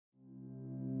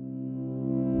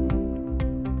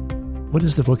What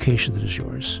is the vocation that is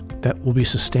yours that will be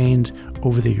sustained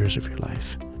over the years of your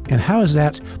life? And how does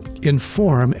that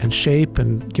inform and shape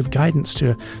and give guidance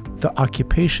to the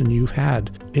occupation you've had?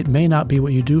 It may not be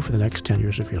what you do for the next 10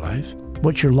 years of your life.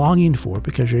 What you're longing for,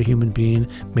 because you're a human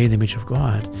being made in the image of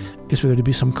God, is for there to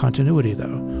be some continuity,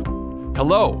 though.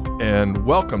 Hello, and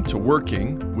welcome to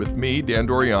Working with me, Dan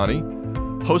Doriani,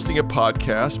 hosting a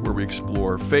podcast where we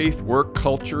explore faith, work,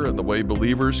 culture, and the way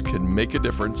believers can make a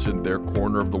difference in their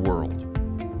corner of the world.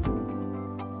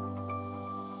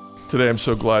 Today, I'm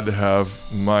so glad to have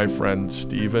my friend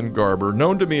Stephen Garber,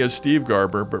 known to me as Steve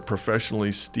Garber, but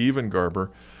professionally Stephen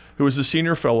Garber, who is a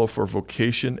senior fellow for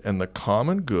vocation and the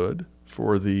common good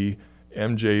for the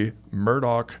M.J.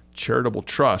 Murdoch Charitable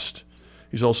Trust.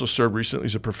 He's also served recently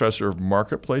as a professor of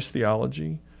marketplace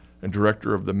theology and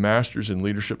director of the Masters in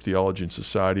Leadership Theology and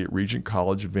Society at Regent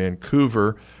College,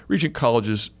 Vancouver. Regent College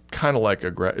is kind of like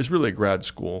it's really a grad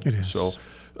school. It is. So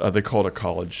they call it a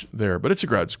college there, but it's a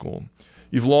grad school.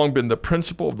 You've long been the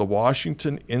principal of the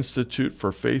Washington Institute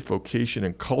for Faith, Vocation,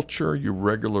 and Culture. You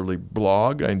regularly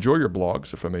blog. I enjoy your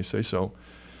blogs, if I may say so.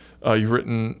 You've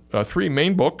written 3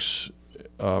 main books,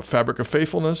 Fabric of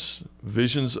Faithfulness,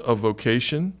 Visions of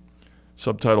Vocation,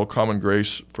 subtitle Common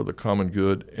Grace for the Common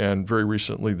Good, and very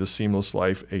recently, The Seamless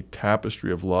Life, a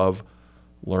tapestry of love,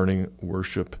 learning,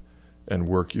 worship, and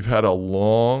work. You've had a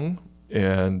long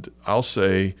and, I'll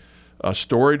say,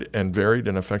 storied and varied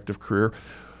and effective career.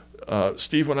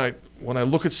 Steve, when I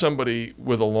look at somebody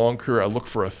with a long career, I look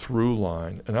for a through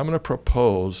line, and I'm going to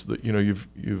propose that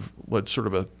you've led sort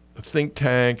of a think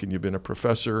tank and you've been a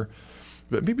professor,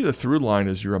 but maybe the through line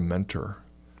is you're a mentor.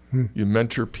 You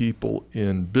mentor people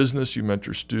in business, you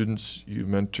mentor students, you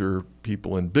mentor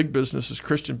people in big businesses,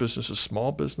 Christian businesses,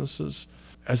 small businesses,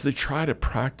 as they try to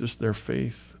practice their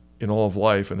faith in all of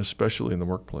life and especially in the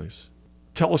workplace.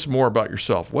 Tell us more about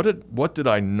yourself. What did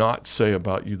I not say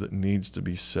about you that needs to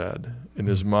be said? And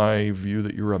is my view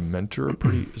that you're a mentor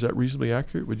is that reasonably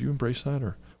accurate? Would you embrace that,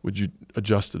 or would you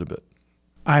adjust it a bit?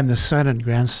 I'm the son and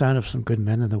grandson of some good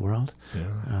men in the world.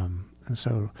 Yeah. And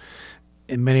so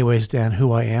in many ways, Dan,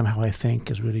 who I am, how I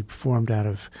think, is really formed out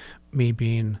of me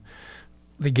being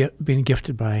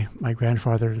gifted by my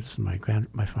grandfathers and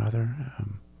my father.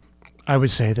 I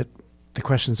would say that the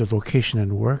questions of vocation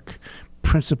and work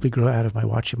principally grow out of my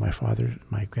watching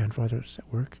my grandfathers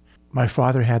at work. My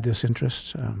father had this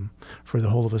interest for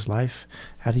the whole of his life.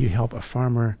 How do you help a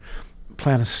farmer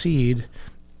plant a seed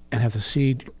and have the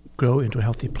seed grow into a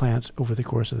healthy plant over the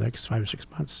course of the next 5 or 6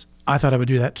 months? I thought I would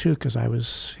do that too because I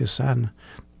was his son,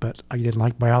 but I didn't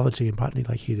like biology and botany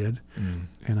like he did,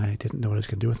 and I didn't know what I was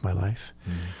going to do with my life.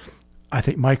 I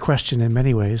think my question in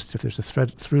many ways, if there's a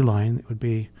thread through line, it would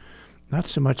be not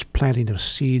so much planting of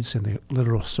seeds in the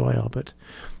literal soil, but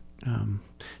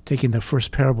taking the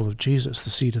first parable of Jesus, the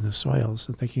seed in the soils,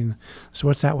 and thinking, so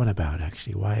what's that one about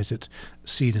actually? Why is it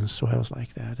seed in soils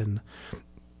like that? And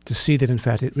to see that, in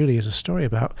fact, it really is a story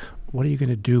about what are you going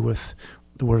to do with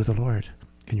the word of the Lord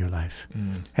in your life?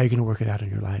 How are you going to work it out in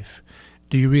your life?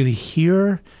 Do you really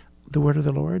hear the word of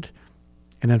the Lord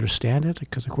and understand it?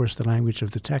 Because, of course, the language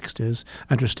of the text is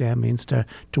understand means to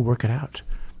work it out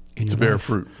in your life. To bear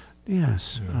fruit.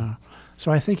 Yes. Yeah.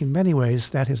 So I think in many ways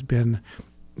that has been,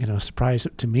 a surprise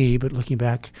to me, but looking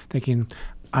back, thinking,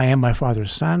 I am my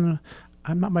father's son.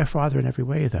 I'm not my father in every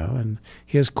way, though, and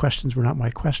his questions were not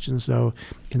my questions, though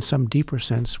in some deeper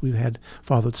sense we've had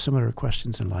followed similar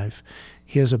questions in life.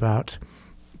 His about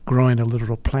growing a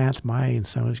literal plant, mine in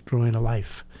some ways growing a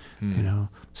life,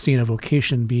 seeing a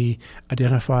vocation be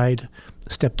identified,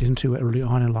 stepped into early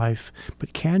on in life,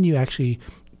 but can you actually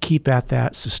keep at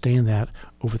that, sustain that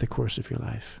over the course of your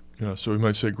life? Yeah, so we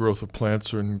might say growth of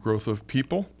plants and growth of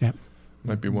people. Yeah.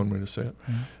 Might be one way to say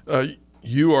it.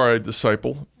 You are a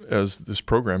disciple, as this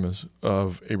program is,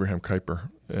 of Abraham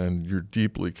Kuyper, and you're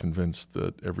deeply convinced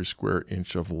that every square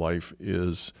inch of life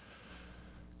is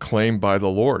claimed by the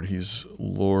Lord. He's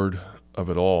Lord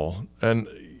of it all. And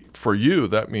for you,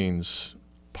 that means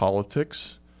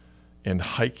politics and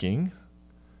hiking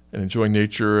and enjoying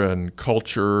nature and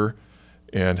culture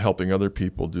and helping other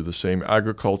people do the same.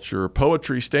 Agriculture,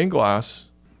 poetry, stained glass,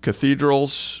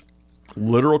 cathedrals,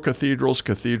 literal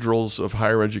cathedrals of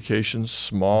higher education,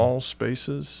 small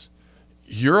spaces.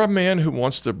 You're a man who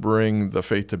wants to bring the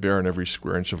faith to bear in every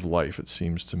square inch of life, it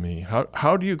seems to me.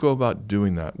 How do you go about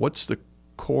doing that? What's the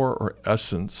core or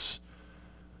essence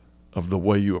of the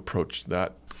way you approach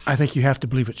that? I think you have to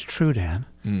believe it's true, Dan.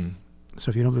 So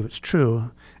if you don't believe it's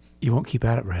true, you won't keep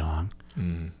at it very long.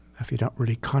 If you're not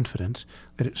really confident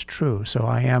that it's true. So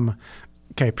I am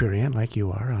Kuyperian, like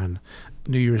you are, on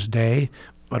New Year's Day.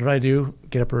 What did I do?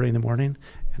 Get up early in the morning,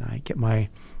 and I get my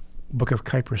book of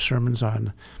Kuyper's sermons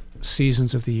on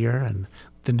seasons of the year and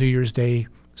the New Year's Day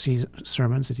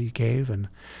sermons that he gave, and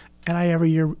I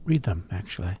every year read them,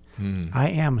 actually. I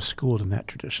am schooled in that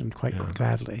tradition quite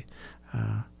gladly.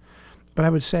 But I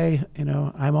would say,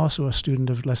 I'm also a student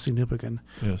of Leslie Newbigin,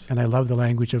 and I love the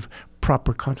language of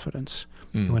proper confidence,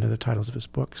 one of the titles of his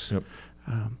books. Yep.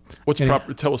 What's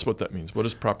proper? Tell us what that means. What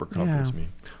does proper confidence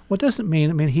mean? Well, it doesn't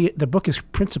mean, the book is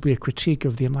principally a critique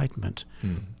of the Enlightenment.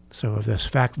 So of this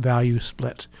fact-value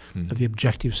split, of the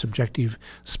objective-subjective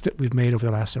split we've made over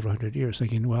the last several hundred years,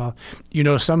 thinking, well,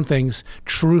 some things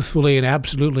truthfully and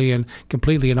absolutely and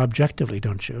completely and objectively,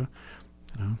 don't you?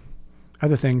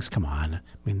 Other things, come on.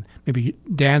 Maybe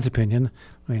Dan's opinion,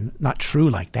 not true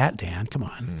like that, Dan. Come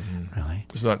on, really.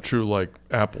 It's not true like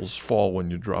apples fall when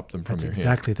you drop them from your hand. That's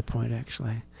exactly the point,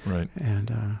 actually. Right.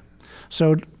 And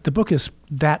so the book is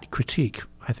that critique.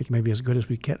 I think maybe as good as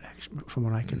we get from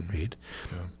what I can read.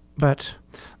 Yeah. But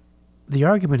the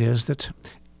argument is that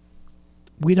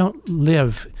we don't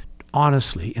live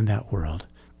honestly in that world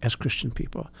as Christian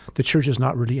people. The church is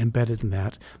not really embedded in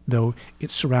that, though it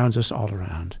surrounds us all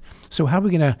around. So how are we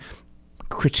going to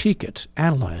critique it,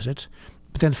 analyze it,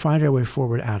 but then find our way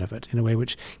forward out of it in a way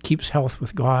which keeps health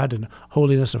with God and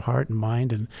holiness of heart and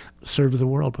mind and serve the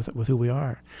world with who we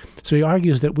are? So he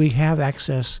argues that we have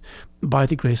access by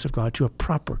the grace of God to a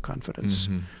proper confidence,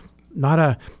 not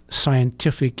a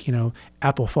scientific,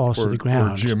 apple falls to the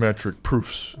ground. Or geometric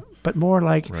proofs. But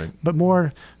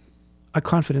more a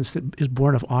confidence that is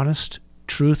born of honest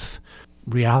truth,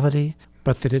 reality,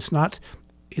 but that it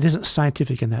isn't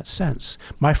scientific in that sense.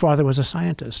 My father was a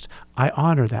scientist. I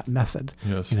honor that method,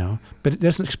 but it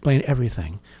doesn't explain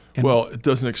everything. And it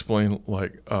doesn't explain,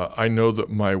 I know that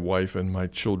my wife and my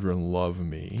children love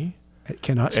me. It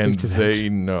cannot speak to that. And they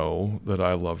know that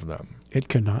I love them. It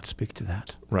cannot speak to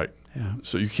that. Right. Yeah.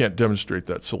 So you can't demonstrate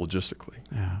that syllogistically.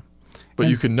 Yeah. But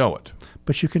you can know it.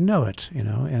 But you can know it,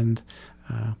 and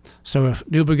so if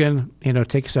Newbigin,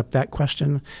 takes up that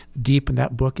question, deep in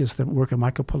that book is the work of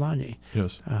Michael Polanyi.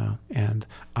 Yes. And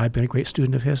I've been a great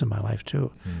student of his in my life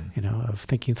too, of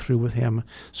thinking through with him.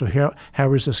 So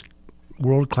how is this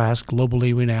world-class,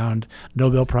 globally renowned,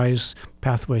 Nobel Prize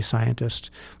pathway scientist?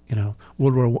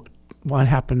 World War I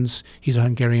happens, he's a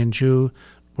Hungarian Jew.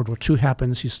 World War II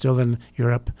happens, he's still in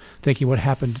Europe, thinking what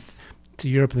happened to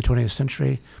Europe in the 20th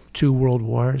century, 2 world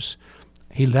wars.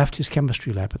 He left his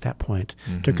chemistry lab at that point,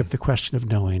 took up the question of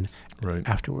knowing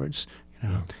afterwards.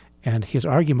 And his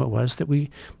argument was that we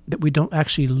don't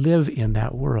actually live in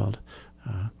that world.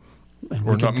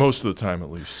 Or not most of the time,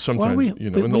 at least. Sometimes,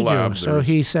 in the lab. So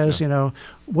he says,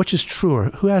 which is truer?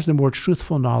 Who has the more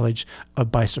truthful knowledge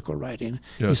of bicycle riding?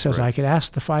 Yes, he says, I could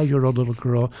ask the 5-year-old little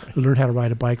girl who learned how to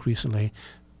ride a bike recently,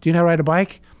 do you know how to ride a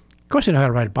bike? Of course you know how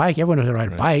to ride a bike. Everyone knows how to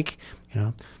ride a bike,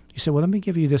 He said, well, let me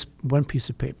give you this one piece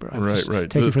of paper.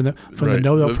 Taken from the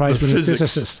Nobel Prize winning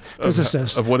physicist.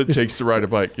 Of what it takes to ride a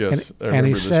bike, yes. And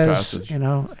he says, passage.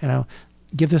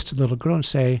 Give this to the little girl and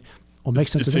say, well, make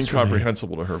sense of this. It's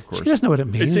incomprehensible to her, of course. She doesn't know what it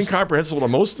means. It's incomprehensible to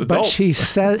most adults.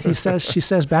 But she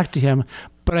says back to him,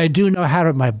 but I do know how to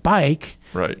ride my bike.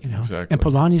 Right, exactly. And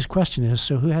Polanyi's question is,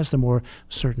 so who has the more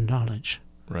certain knowledge?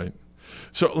 Right.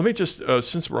 So let me just,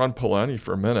 since we're on Polanyi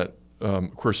for a minute,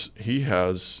 of course, he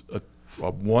has a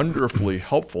wonderfully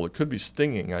helpful, it could be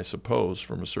stinging, I suppose,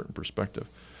 from a certain perspective,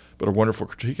 but a wonderful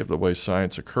critique of the way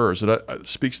science occurs. It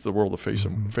speaks to the world of faith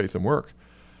and work,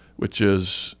 which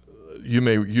is, you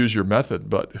may use your method,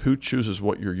 but who chooses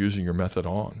what you're using your method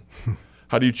on?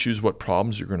 How do you choose what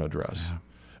problems you're going to address? Yeah.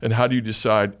 And how do you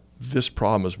decide this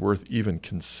problem is worth even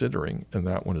considering and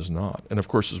that one is not? And of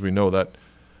course, as we know, that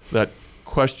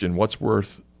question, what's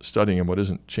worth studying and what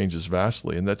isn't, changes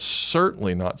vastly, and that's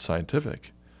certainly not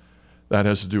scientific. That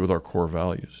has to do with our core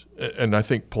values. And I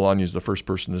think Polanyi is the first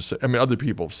person to say, other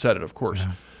people have said it, of course,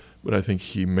 but I think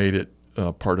he made it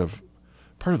part of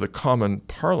the common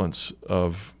parlance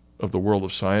of the world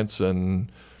of science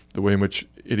and the way in which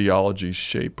ideologies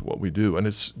shape what we do. And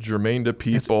it's germane to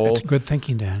people that's good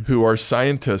thinking, Dan, who are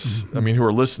scientists, who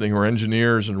are listening, who are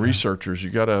engineers and researchers. You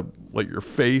got to let your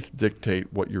faith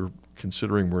dictate what you're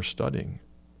considering we're studying,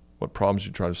 what problems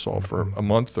you try to solve for a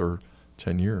month or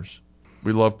 10 years.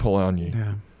 We love Polanyi.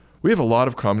 Yeah. We have a lot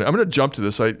of common. I'm going to jump to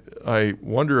this. I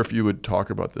wonder if you would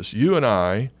talk about this. You and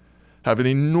I have an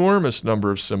enormous number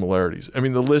of similarities.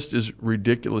 The list is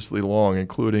ridiculously long,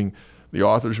 including the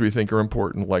authors we think are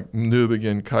important, like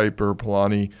Newbigin, Kuyper,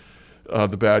 Polanyi,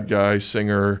 the bad guy,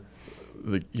 Singer,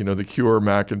 the Cure,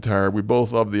 McIntyre. We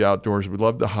both love the outdoors. We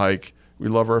love to hike. We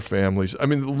love our families. The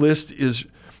list is.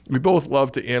 We both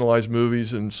love to analyze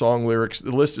movies and song lyrics.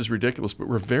 The list is ridiculous, but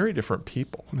we're very different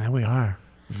people. Yeah, we are.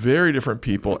 Very different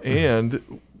people, and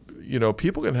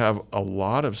people can have a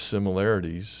lot of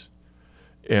similarities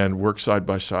and work side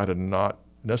by side and not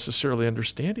necessarily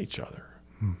understand each other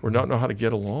or not know how to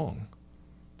get along.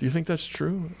 Do you think that's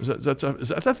true?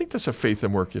 I think that's a faith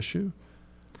and work issue.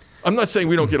 I'm not saying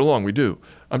we don't get along. We do.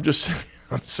 I'm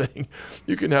saying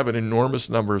you can have an enormous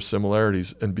number of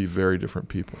similarities and be very different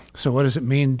people. So what does it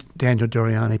mean, Daniel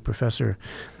Doriani, professor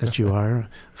that you are,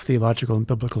 theological and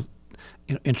biblical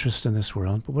interest in this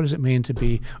world, but what does it mean to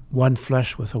be one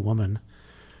flesh with a woman?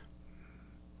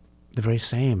 The very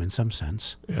same in some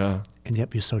sense. Yeah. And yet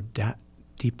be so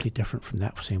deeply different from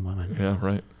that same woman. Yeah,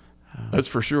 right. That's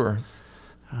for sure.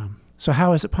 So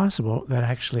how is it possible that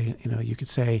actually, you could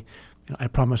say, I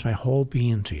promise my whole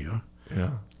being to you.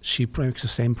 Yeah. She makes the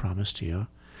same promise to you.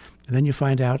 And then you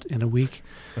find out in a week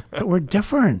that we're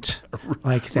different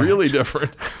like that. Really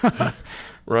different.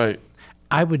 Right.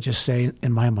 I would just say,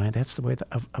 in my mind, that's the way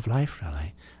of life,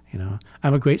 really.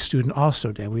 I'm a great student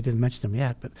also, Dan. We didn't mention him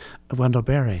yet, but of Wendell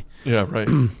Berry. Yeah, right.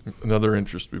 Another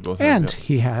interest we both have. And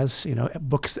he has,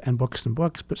 books and books and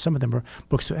books, but some of them are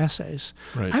books of essays.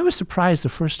 Right. I was surprised the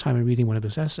first time in reading one of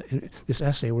his this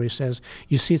essay where he says,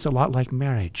 you see, it's a lot like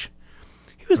marriage.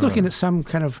 He was looking at some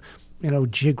kind of,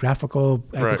 geographical,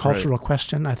 agricultural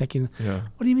question. I'm thinking,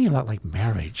 what do you mean a lot like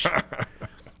marriage?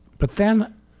 But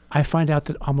then I find out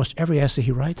that almost every essay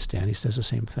he writes, Dan, he says the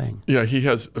same thing. Yeah, he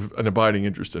has an abiding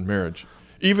interest in marriage.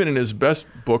 Even in his best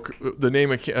book,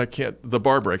 The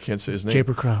Barber, I can't say his name.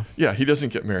 Jaber Crow. Yeah, he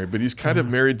doesn't get married, but he's kind of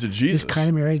married to Jesus. He's kind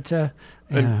of married to...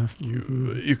 And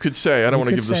you could say, I don't want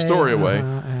to give the story away,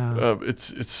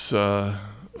 it's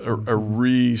a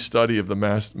re-study of the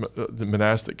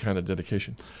monastic kind of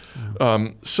dedication.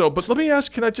 But let me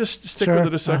ask, can I just stick with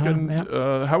it a second?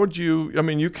 How would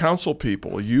you counsel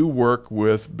people. You work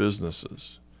with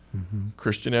businesses,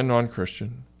 Christian and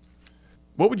non-Christian.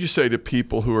 What would you say to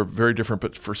people who are very different,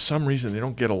 but for some reason they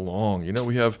don't get along?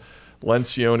 We have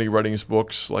Lencioni writing his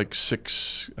books like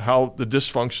how the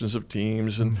dysfunctions of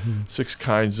teams and 6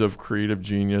 kinds of creative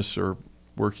genius or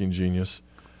working genius.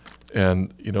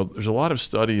 And, there's a lot of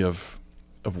study of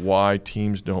why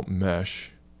teams don't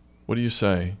mesh. What do you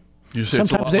say? You say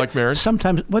sometimes it's a lot like marriage?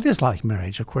 Sometimes, it is like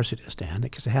marriage. Of course it is, Dan,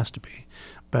 because it has to be.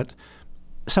 But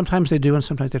sometimes they do and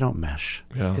sometimes they don't mesh.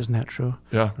 Yeah. Isn't that true?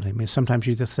 Yeah. Sometimes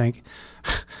you just think,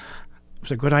 it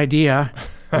was a good idea.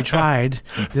 We tried.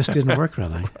 This didn't work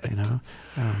really,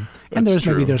 And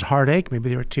there's heartache, maybe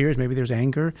there are tears, maybe there's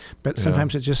anger, but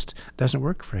sometimes it just doesn't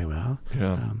work very well.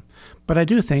 Yeah. But I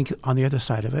do think on the other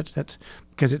side of it that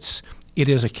because it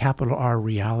is a capital R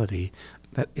reality,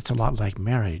 that it's a lot like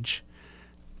marriage,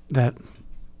 that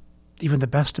even the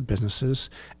best of businesses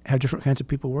have different kinds of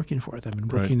people working for them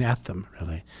and working at them,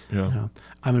 really. Yeah.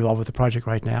 I'm involved with a project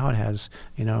right now. It has,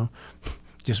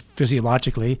 just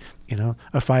physiologically, a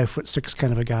 5'6"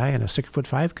 kind of a guy and a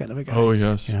 6'5" kind of a guy. Oh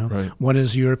yes, right. One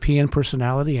is European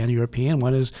personality and European.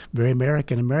 One is very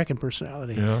American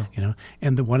personality. Yeah.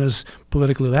 And the one is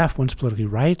politically left. One's politically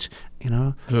right.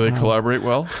 Do they collaborate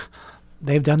well?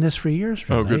 They've done this for years.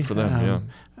 Really. Oh, good for them.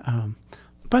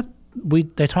 But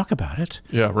they talk about it.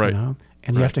 Yeah, right.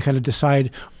 And you have to kind of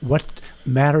decide what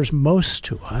matters most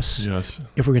to us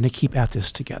if we're going to keep at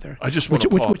this together. I just want to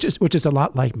pause. Which is a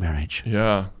lot like marriage.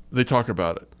 Yeah, they talk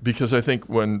about it. Because I think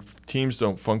when teams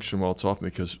don't function well, it's often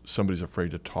because somebody's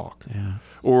afraid to talk. Yeah.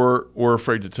 Or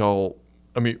afraid to tell.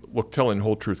 Telling the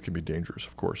whole truth can be dangerous,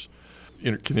 of course.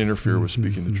 It can interfere with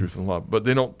speaking the truth in love. But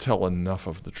they don't tell enough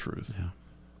of the truth. Yeah.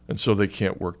 And so they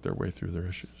can't work their way through their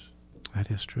issues. That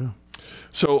is true.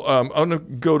 So I'm going to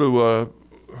go to...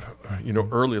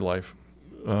 early life.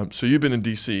 So you've been in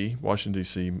D.C., Washington,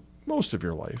 D.C., most of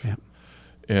your life. Yeah.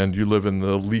 And you live in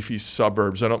the leafy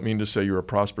suburbs. I don't mean to say you're a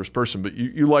prosperous person, but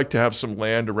you like to have some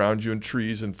land around you and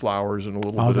trees and flowers and a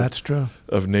little bit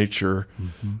of nature.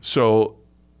 Mm-hmm. So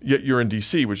yet you're in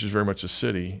D.C., which is very much a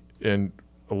city. And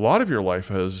a lot of your life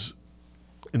has,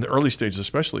 in the early stages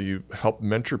especially, you helped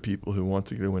mentor people who want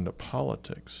to go into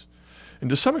politics. And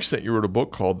to some extent, you wrote a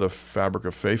book called The Fabric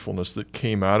of Faithfulness that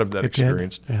came out of that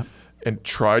experience and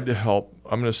tried to help,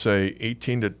 I'm going to say,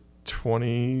 18 to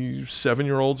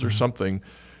 27-year-olds or something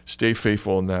stay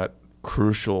faithful in that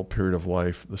crucial period of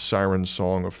life, the siren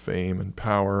song of fame and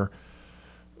power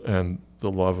and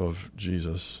the love of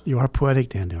Jesus. You are poetic,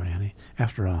 Dan Doriani,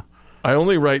 after all. I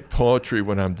only write poetry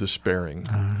when I'm despairing,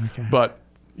 but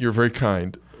you're very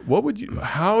kind.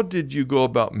 How did you go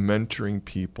about mentoring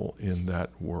people in that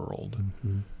world?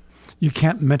 Mm-hmm. You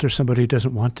can't mentor somebody who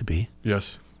doesn't want to be.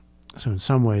 Yes. So in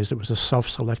some ways, it was a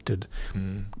self-selected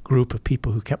group of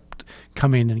people who kept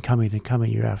coming and coming and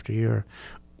coming year after year.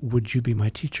 Would you be my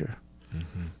teacher?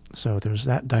 Mm-hmm. So there's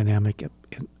that dynamic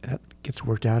that gets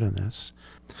worked out in this.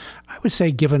 I would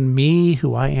say, given me,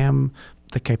 who I am,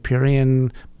 the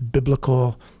Kuyperian,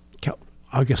 biblical,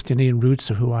 Augustinian roots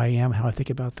of who I am, how I think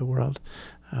about the world,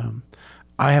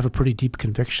 I have a pretty deep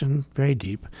conviction, very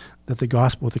deep, that the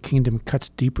gospel of the kingdom cuts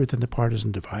deeper than the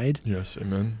partisan divide. Yes,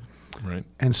 amen. Right.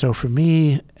 And so for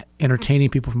me, entertaining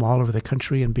people from all over the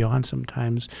country and beyond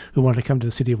sometimes who want to come to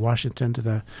the city of Washington, to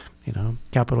the,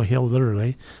 Capitol Hill,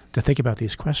 literally, to think about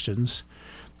these questions,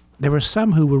 there were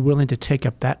some who were willing to take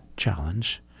up that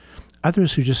challenge.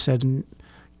 Others who just said,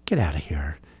 get out of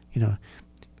here.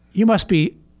 You must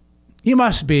be.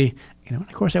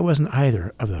 Of course, I wasn't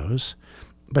either of those.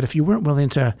 But if you weren't willing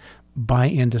to buy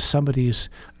into somebody's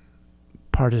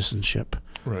partisanship,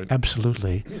 right,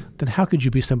 absolutely, then how could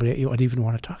you be somebody you would even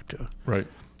want to talk to? Right.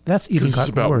 That's even got worse. It's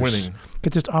about winning.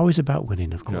 Because it's always about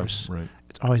winning, of course. Yeah, right.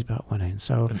 It's always about winning.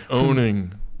 So and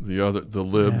owning the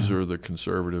libs or the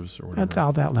conservatives or whatever. That's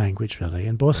all that language, really.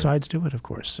 And both sides do it, of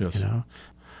course. Yes.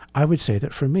 I would say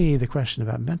that for me, the question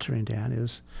about mentoring, Dan,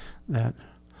 is that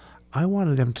I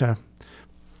wanted them to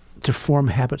form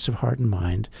habits of heart and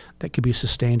mind that could be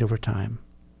sustained over time.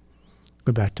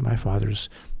 Go back to my father's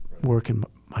work and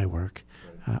my work.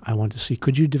 I wanted to see,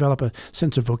 could you develop a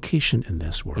sense of vocation in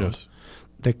this world? Yes.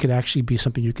 That could actually be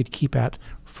something you could keep at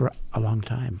for a long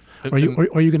time? Or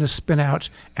are you going to spin out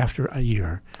after a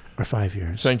year or 5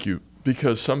 years? Thank you.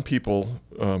 Because some people,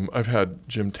 I've had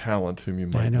Jim Talent, whom you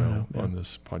might know on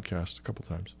this podcast a couple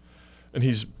times, and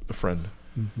he's a friend.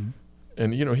 Mm-hmm.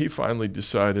 And, he finally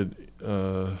decided,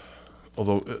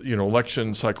 although,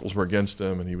 election cycles were against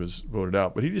him and he was voted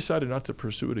out, but he decided not to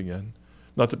pursue it again,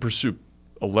 not to pursue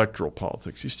electoral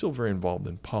politics. He's still very involved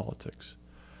in politics.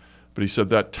 But he said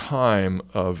that time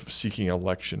of seeking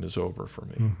election is over for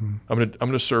me. Mm-hmm. I'm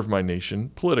going to serve my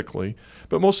nation politically,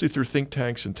 but mostly through think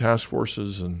tanks and task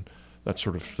forces and that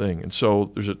sort of thing. And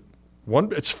so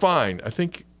it's fine. I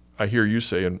think I hear you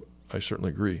say, and I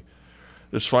certainly agree,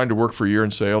 it's fine to work for a year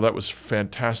and say, oh, that was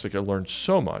fantastic. I learned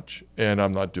so much, and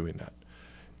I'm not doing that.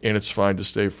 And it's fine to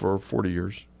stay for 40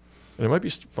 years. And it might be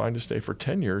fine to stay for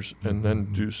 10 years and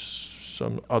then do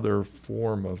some other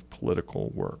form of political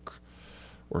work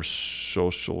or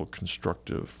social,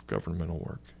 constructive, governmental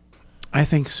work. I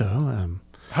think so.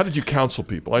 How did you counsel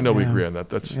people? I know we agree on that.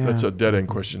 That's a dead-end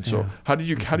question. So how do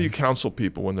you counsel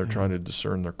people when they're trying to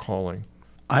discern their calling?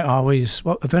 I always,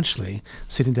 eventually,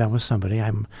 sitting down with somebody,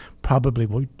 I'm probably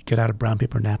will get out a brown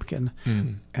paper napkin,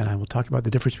 and I will talk about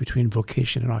the difference between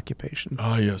vocation and occupation.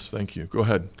 Ah, yes, thank you. Go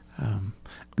ahead.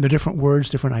 They're different words,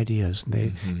 different ideas, and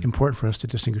they're important for us to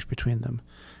distinguish between them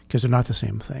because they're not the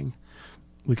same thing.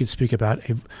 We could speak about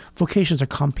vocation is a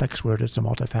complex word. It's a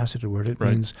multifaceted word. It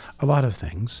means a lot of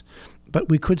things. But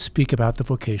we could speak about the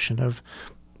vocation of,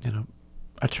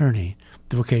 attorney,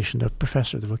 the vocation of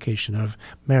professor, the vocation of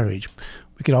marriage.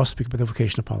 We could also speak about the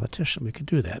vocation of politician. We could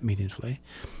do that meaningfully.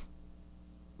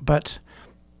 But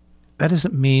that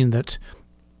doesn't mean that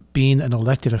being an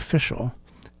elected official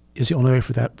is the only way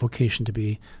for that vocation to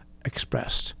be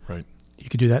expressed. Right. You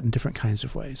could do that in different kinds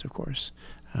of ways, of course.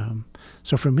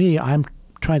 So for me, I'm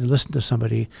trying to listen to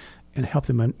somebody and help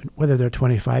them, whether they're a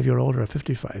 25-year-old or a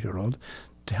 55-year-old,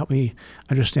 to help me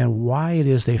understand why it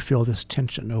is they feel this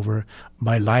tension over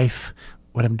my life,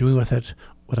 what I'm doing with it,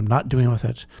 what I'm not doing with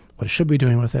it, what I should be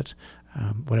doing with it,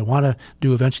 what I want to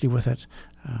do eventually with it.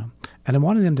 And I'm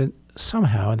wanting them to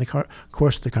somehow, in the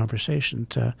course of the conversation,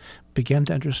 to begin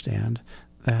to understand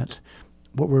that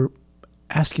what we're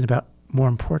asking about more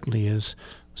importantly is,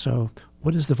 so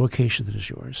what is the vocation that is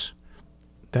yours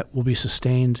that will be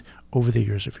sustained over the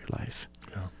years of your life?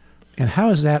 Yeah. And how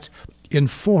does that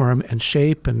inform and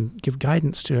shape and give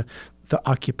guidance to the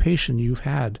occupation you've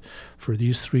had for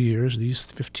these 3 years, these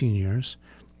 15 years?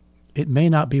 It may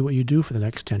not be what you do for the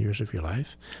next 10 years of your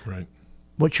life. Right.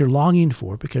 What you're longing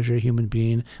for, because you're a human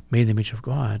being made in the image of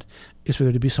God, is for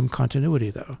there to be some continuity,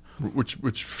 though.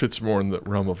 Which fits more in the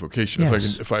realm of vocation.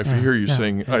 Yes. If I hear you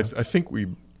saying, I think we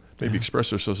maybe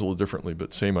express ourselves a little differently,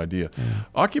 but same idea. Yeah.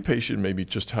 Occupation may be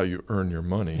just how you earn your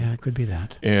money. Yeah, it could be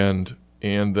that. And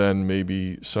then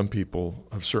maybe some people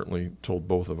have certainly told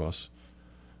both of us,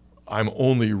 I'm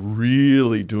only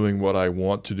really doing what I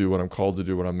want to do, what I'm called to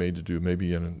do, what I'm made to do,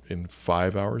 maybe in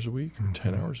 5 hours a week, or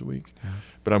 10 hours a week. Yeah.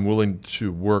 But I'm willing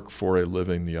to work for a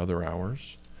living the other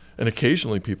hours. And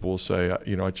occasionally people will say,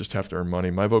 I just have to earn money.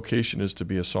 My vocation is to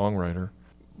be a songwriter,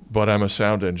 but I'm a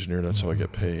sound engineer. That's how I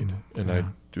get paid. And I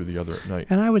do the other at night.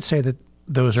 And I would say that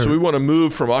those are... So we want to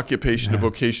move from occupation to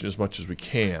vocation as much as we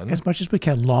can. As much as we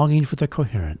can, longing for the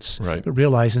coherence. Right. But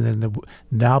realizing that in the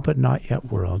now but not yet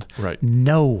world,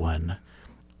 no one,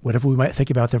 whatever we might think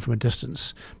about them from a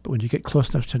distance, but when you get close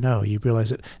enough to know, you realize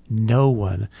that no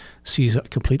one sees a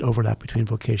complete overlap between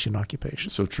vocation and occupation.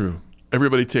 So true.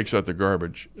 everybody takes out the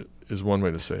garbage is one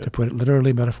way to say it. To put it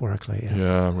literally, metaphorically.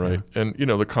 Yeah, right. Yeah. And,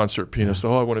 the concert pianist,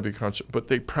 I want to be a concert. But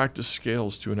they practice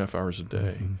scales 2.5 hours a day.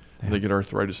 Mm-hmm. Yeah. And they get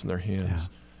arthritis in their hands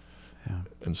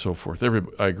and so forth.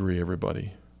 I agree,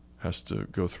 everybody has to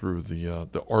go through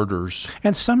the ardors.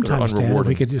 And sometimes, Dan, if we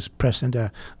unrewarding. could just press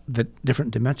into the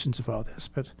different dimensions of all this,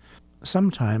 but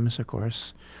sometimes, of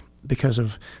course, because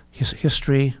of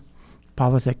history,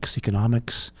 politics,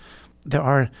 economics, there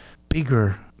are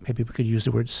bigger, maybe we could use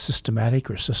the word systematic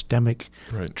or systemic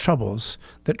Right. troubles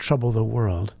that trouble the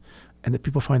world, and that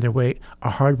people find a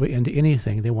hard way into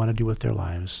anything they want to do with their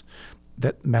lives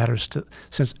that matters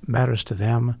to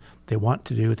them, they want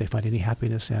to do, they find any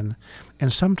happiness in.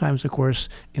 And sometimes, of course,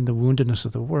 in the woundedness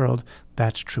of the world,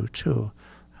 that's true too.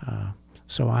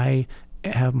 So I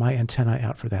have my antennae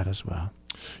out for that as well.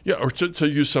 Yeah, or to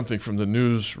use something from the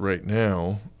news right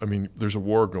now, there's a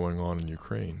war going on in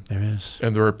Ukraine. There is.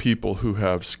 And there are people who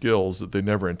have skills that they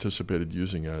never anticipated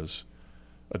using as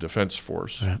a defense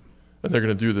force. Right. And they're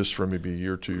going to do this for maybe a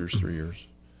year, 2 years, 3 years.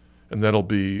 And that'll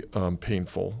be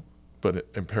painful, but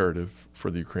imperative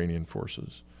for the Ukrainian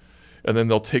forces. And then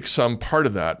they'll take some part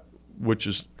of that, which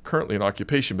is currently an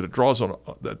occupation, but it draws on,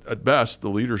 at best, the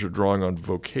leaders are drawing on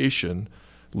vocation,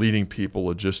 leading people,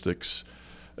 logistics,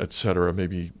 et cetera,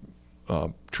 maybe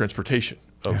transportation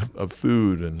of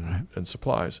food and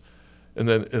supplies. And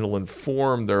then it'll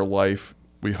inform their life,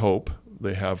 we hope.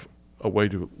 They have a way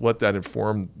to let that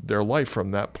inform their life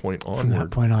from that point onward. From that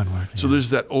point onward. So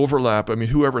there's that overlap.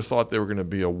 Whoever thought they were going to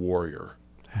be a warrior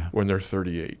when they're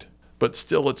 38? But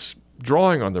still, it's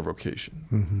drawing on their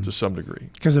vocation to some degree.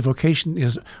 Because the vocation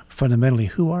is fundamentally,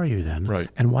 who are you then? Right.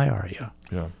 And why are you?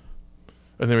 Yeah.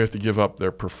 And then we have to give up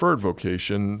their preferred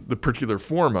vocation, the particular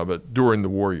form of it, during the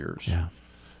war years. Yeah.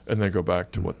 And then go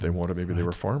back to what they wanted. Maybe they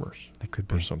were farmers They could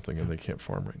be. or something, and they can't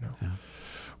farm right now. Yeah.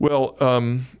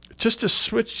 Well, just to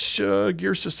switch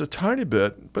gears just a tiny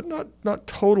bit, but not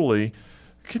totally,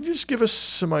 can you just give us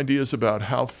some ideas about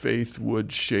how faith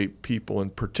would shape people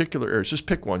in particular areas? Just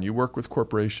pick one. You work with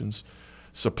corporations,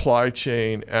 supply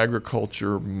chain,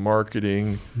 agriculture,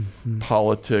 marketing,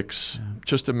 politics. Yeah.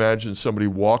 Just imagine somebody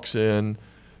walks in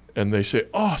and they say,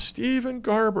 "Oh, Stephen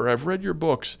Garber, I've read your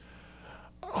books.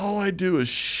 All I do is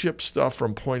ship stuff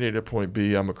from point A to point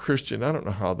B. I'm a Christian. I don't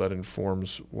know how that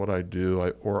informs what I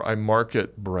do. I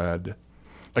market bread."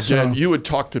 Again, you would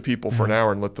talk to people for an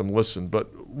hour and let them listen,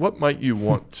 but what might you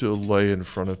want to lay in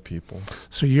front of people?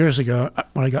 So years ago,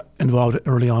 when I got involved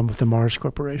early on with the Mars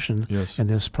Corporation and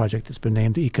this project that's been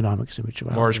named the Economics of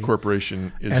Mutuality. Mars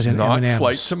Corporation is as in not M&Ms.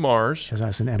 Flight to Mars.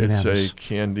 As in M&Ms. It's a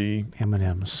candy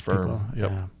M&Ms firm. People.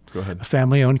 Yep. Yeah. Go ahead. A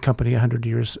family-owned company, 100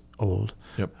 years old.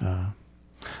 Yep.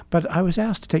 But I was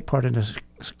asked to take part in a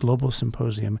global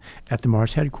symposium at the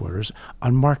Mars headquarters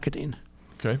on marketing.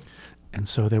 Okay. And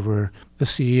so there were the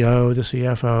CEO, the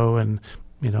CFO, and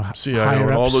CIO higher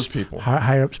and ups, all those people.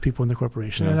 Higher ups people in the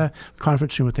corporation in a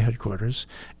conference room at the headquarters.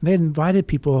 And they had invited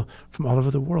people from all over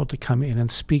the world to come in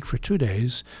and speak for 2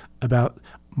 days about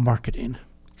marketing.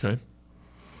 Okay.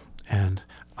 And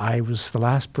I was the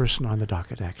last person on the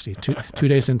docket, actually. 2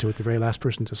 days into it, the very last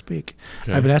person to speak.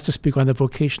 Okay. I've been asked to speak on the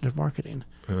vocation of marketing.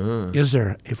 Is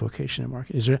there a vocation in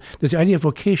marketing? Does the idea of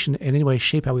vocation in any way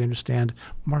shape how we understand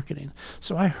marketing?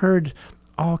 So I heard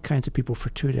all kinds of people for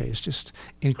 2 days, just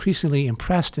increasingly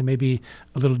impressed and maybe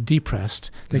a little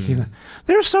depressed, thinking,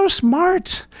 they're so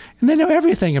smart and they know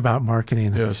everything about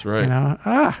marketing. Yes, right.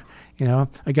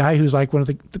 A guy who's like one of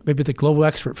maybe the global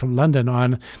expert from London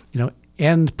on,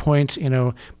 end point,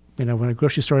 when a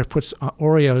grocery store puts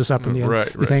Oreos up in the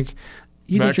end, you think,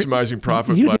 maximizing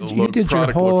profit by the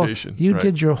product location. You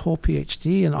did your whole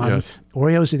PhD on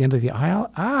Oreos at the end of the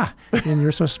aisle. And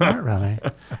you're so smart, really.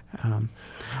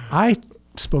 I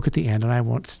spoke at the end, and I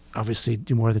won't obviously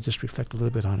do more than just reflect a little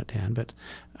bit on it, Dan, but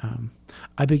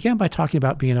I began by talking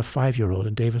about being a 5-year-old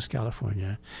in Davis,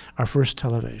 California, our first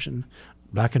television,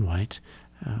 black and white,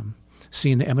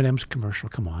 seeing the M&M's commercial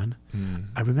come on.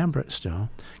 I remember it still,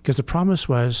 because the promise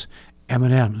was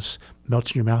M&M's,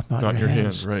 melts in your mouth, not in your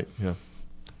hands. Right, yeah.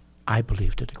 I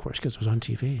believed it, of course, because it was on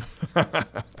TV.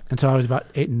 Until I was about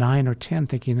 8, 9, or 10,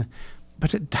 thinking,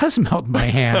 but it does melt in my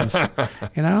hands.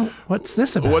 What's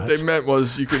this about? What they meant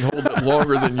was you can hold it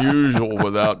longer than usual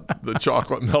without the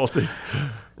chocolate melting.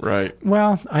 Right.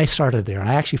 Well, I started there.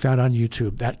 I actually found on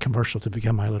YouTube that commercial to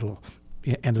become my little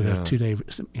end of the 2-day,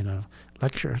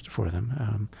 lecture for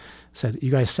them. Said,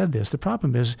 you guys said this. The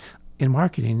problem is, in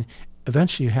marketing,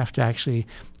 eventually you have to actually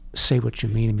say what you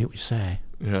mean and mean what you say.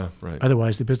 Yeah, right.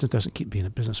 Otherwise, the business doesn't keep being a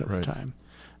business over time.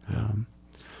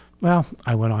 Well,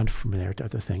 I went on from there to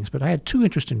other things, but I had two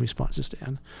interesting responses,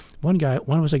 Dan. One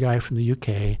was a guy from the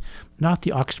UK, not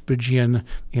the Oxbridgian,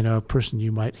 person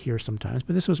you might hear sometimes,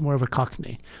 but this was more of a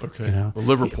Cockney. Okay, a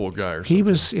Liverpool guy or something. He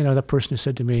was, the person who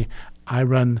said to me, I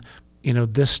run,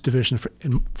 this division for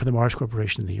the Mars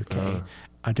Corporation in the UK.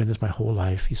 I've done this my whole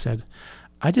life. He said,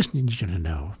 I just need you to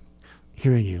know,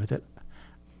 hearing you, that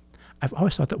I've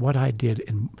always thought that what I did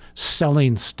in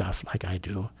selling stuff like I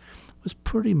do was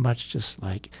pretty much just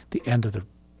like the end of the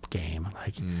game.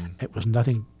 Like it was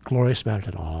nothing glorious about it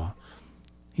at all.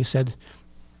 He said,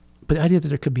 but the idea that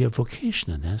there could be a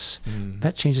vocation in this,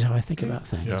 that changes how I think about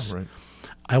things. Yeah, right.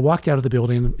 I walked out of the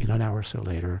building, an hour or so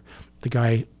later. The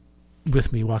guy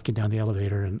with me walking down the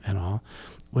elevator and all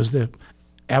was the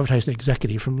advertising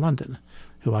executive from London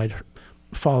who I'd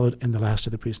followed in the last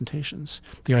of the presentations.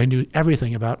 The guy knew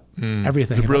everything about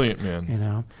everything. The brilliant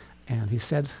man. And he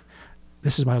said,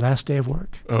 this is my last day of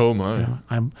work. Oh, my.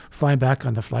 I'm flying back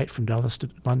on the flight from Dallas to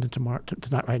London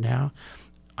tonight right now.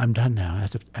 I'm done now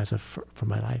for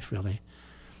my life, really.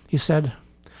 He said,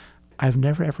 I've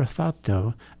never ever thought,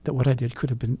 though, that what I did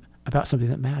could have been about something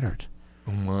that mattered.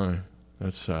 Oh, my.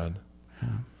 That's sad. Yeah.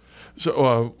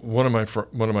 So one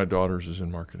of my daughters is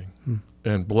in marketing,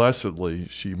 and blessedly,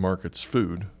 she markets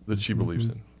food that she believes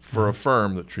in for a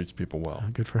firm that treats people well.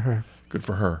 Good for her. Good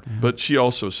for her. Yeah. But she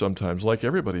also sometimes, like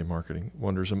everybody in marketing,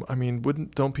 wonders,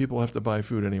 don't people have to buy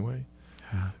food anyway?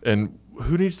 Yeah. And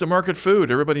who needs to market food?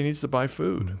 Everybody needs to buy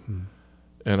food. Mm-hmm.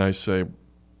 And I say,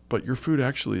 but your food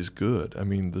actually is good.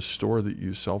 The store that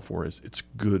you sell for it's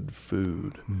good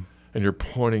food. And you're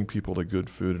pointing people to good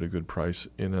food at a good price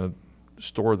in a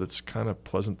store that's kind of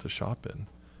pleasant to shop in.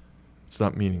 It's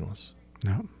not meaningless.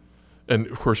 No. And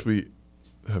of course we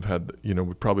have had,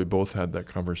 we probably both had that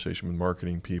conversation with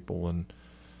marketing people and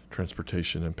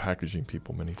transportation and packaging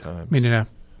people many times.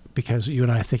 Because you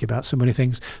and I think about so many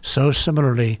things so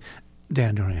similarly,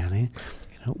 Dan Doriani,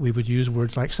 we would use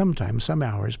words like sometimes, some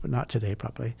hours, but not today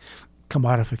probably,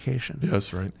 commodification.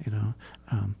 Yes, right.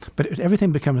 But if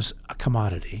everything becomes a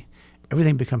commodity,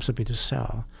 everything becomes something to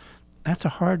sell, that's a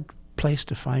hard place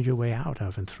to find your way out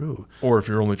of and through. Or if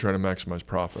you're only trying to maximize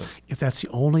profit. If that's the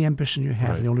only ambition you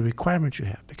have, right. the only requirement you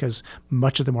have, because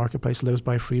much of the marketplace lives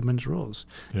by Friedman's rules.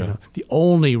 Yeah. The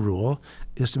only rule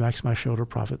is to maximize shareholder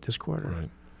profit this quarter. Right.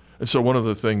 And so one of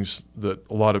the things that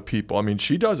a lot of people,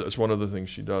 she does it. It's one of the things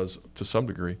she does to some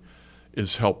degree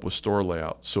is help with store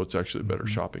layout. So it's actually a better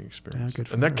shopping experience. Yeah, good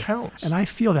for and her. That counts. And I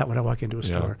feel that when I walk into a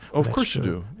store. Oh, of course you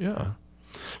do. Yeah.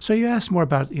 So you asked more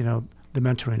about, the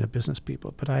mentoring of business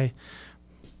people, but I'll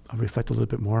reflect a little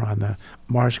bit more on the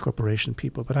Mars Corporation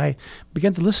people. But I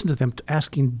began to listen to them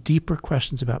asking deeper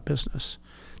questions about business,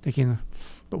 thinking,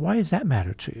 but why does that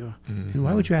matter to you? Mm-hmm. And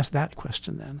why would you ask that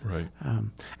question then? Right.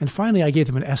 And finally, I gave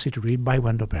them an essay to read by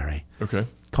Wendell Berry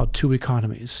called Two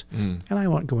Economies. And I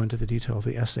won't go into the detail of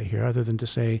the essay here other than to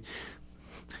say,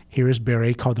 here is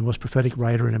Berry, called the most prophetic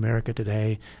writer in America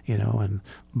today, and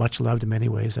much loved in many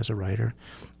ways as a writer.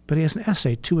 But he has an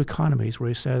essay, Two Economies, where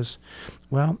he says,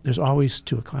 well, there's always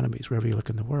two economies wherever you look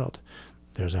in the world.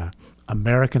 There's a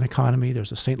American economy,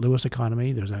 there's a St. Louis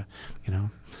economy, there's a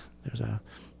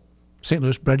St.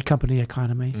 Louis Bread Company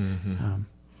economy. Mm-hmm.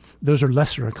 Those are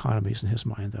lesser economies in his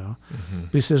mind, though. Mm-hmm.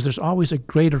 But he says there's always a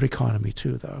greater economy,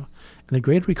 too, though. And the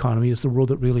greater economy is the world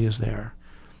that really is there.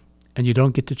 And you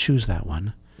don't get to choose that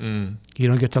one. You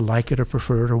don't get to like it or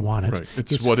prefer it or want it. Right.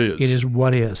 It's what is. It is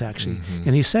what is, actually. Mm-hmm.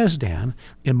 And he says, Dan,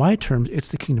 in my terms, it's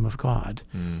the kingdom of God.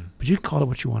 But you can call it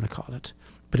what you want to call it.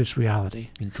 But it's reality.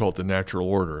 You can call it the natural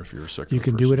order if you're a secular You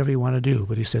can person. do whatever you want to do,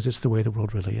 but he says it's the way the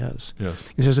world really is. Yes.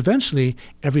 He says eventually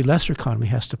every lesser economy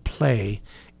has to play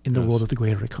in the world of the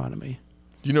greater economy.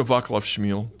 Do you know Vaclav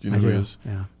Smil? Do you know who he is?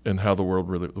 Yeah. And how the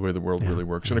way the world really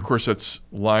works. And of course that's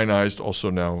lionized,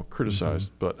 also now criticized.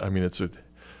 But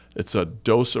it's a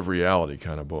dose of reality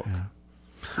kind of book. Yeah.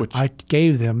 Which I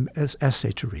gave them an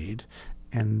essay to read,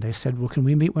 and they said, well, can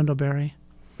we meet Wendell Berry?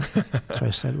 So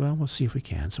I said, well, we'll see if we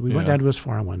can. So we went down to his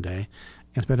farm one day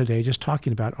and spent a day just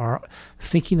thinking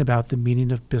about the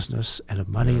meaning of business and of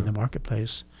money in the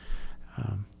marketplace.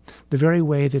 The very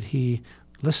way that he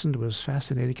listened was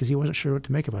fascinating because he wasn't sure what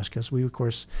to make of us because we, of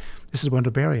course, this is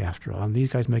Wendell Berry after all, and these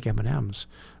guys make M&Ms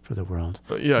for the world.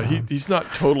 He's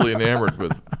not totally enamored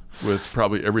with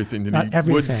probably everything that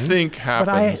he would think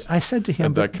happens but I said to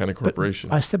him, at that kind of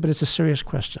corporation. I said, but it's a serious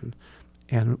question,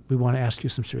 and we want to ask you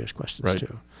some serious questions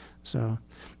too. So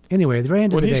anyway, at the very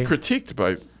end of the day... When he's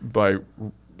critiqued by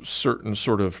certain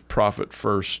sort of profit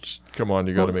first, come on,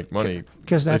 you got to make money,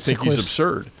 because I think he's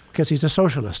absurd. because he's a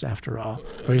socialist after all,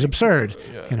 or he's absurd.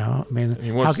 Yeah. You know, I mean, And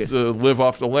he wants to live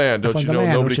off the land. Don't you know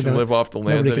nobody can live off the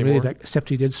land anymore? Really, except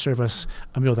he did serve us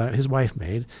a meal that his wife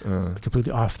made,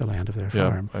 completely off the land of their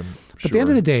farm. I'm But at the end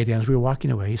of the day, Dan, as we were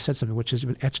walking away, he said something which has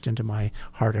been etched into my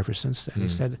heart ever since then. He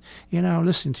said,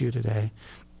 listening to you today,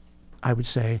 I would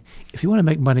say, if you want to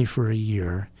make money for a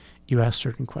year, you ask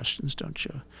certain questions, don't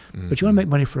you? But you want to make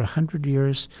money for 100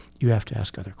 years, you have to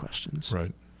ask other questions.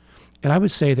 Right. And I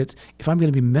would say that if I'm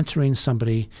going to be mentoring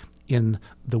somebody in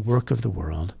the work of the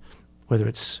world, whether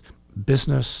it's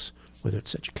business, whether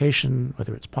it's education,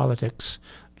 whether it's politics,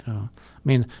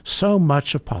 so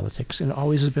much of politics, and it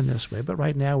always has been this way, but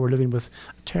right now we're living with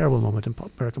a terrible moment in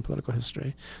American political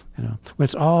history, when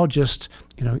it's all just,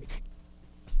 I'm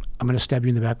going to stab you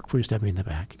in the back before you stab me in the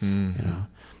back,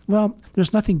 Well,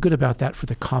 there's nothing good about that for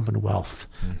the commonwealth,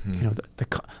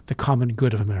 the common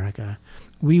good of America.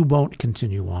 We won't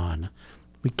continue on.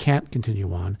 We can't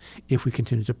continue on if we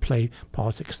continue to play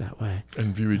politics that way.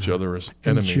 And view each other as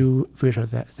enemies. View each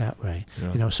other that way.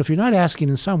 Yeah. So if you're not asking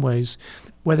in some ways,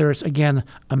 whether it's, again,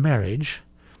 a marriage,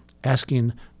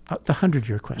 asking the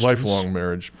 100-year questions. Lifelong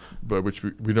marriage, by which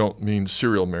we don't mean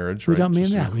serial marriage, right? We don't mean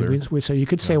that. So you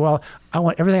could say, well, I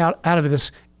want everything out of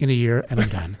this in a year, and I'm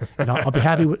done. I'll be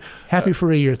happy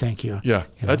for a year, thank you. Yeah,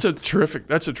 that's a terrific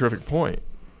point,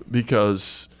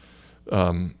 because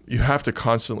you have to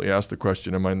constantly ask the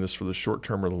question, am I in this for the short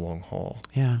term or the long haul?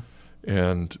 Yeah.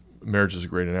 And marriage is a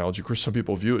great analogy. Of course, some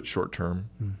people view it short term,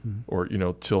 or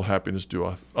till happiness do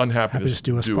us, unhappiness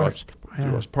do us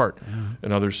part. Yeah.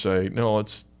 And others say, no,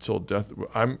 it's till death.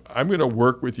 I'm going to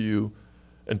work with you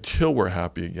until we're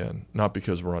happy again, not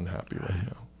because we're unhappy right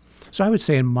now. So I would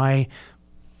say, my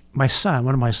son,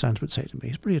 one of my sons would say to me,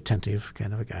 he's a pretty attentive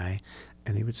kind of a guy,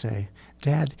 and he would say,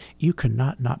 Dad, you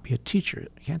cannot not be a teacher,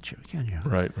 can't you? Can you?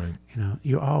 Right.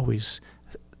 You're always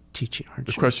teaching, aren't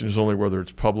you? The question is only whether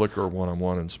it's public or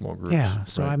one-on-one in small groups. Yeah,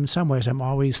 so in some ways I'm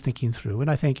always thinking through,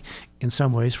 and I think in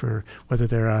some ways, for whether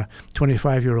they're a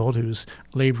 25-year-old who's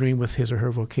laboring with his or her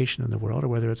vocation in the world, or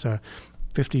whether it's a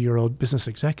 50-year-old business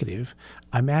executive,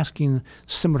 I'm asking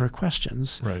similar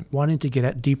questions, wanting to get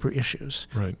at deeper issues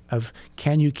of,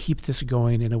 can you keep this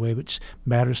going in a way which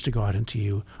matters to God and to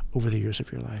you over the years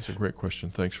of your life? That's a great question.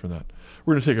 Thanks for that.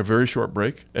 We're going to take a very short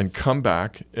break and come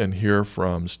back and hear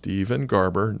from Stephen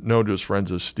Garber, known to his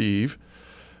friends as Steve.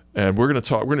 And we're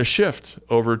going to shift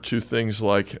over to things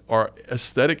like our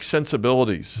aesthetic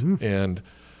sensibilities and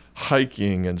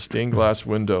hiking and stained glass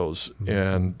windows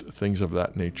and things of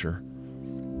that nature.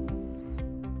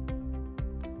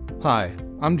 Hi,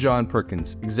 I'm John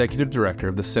Perkins, Executive Director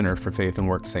of the Center for Faith and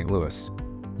Work St. Louis.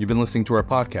 You've been listening to our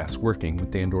podcast, Working with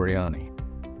Dan Doriani.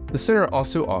 The Center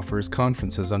also offers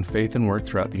conferences on faith and work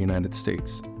throughout the United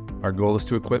States. Our goal is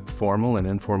to equip formal and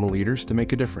informal leaders to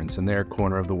make a difference in their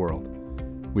corner of the world.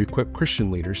 We equip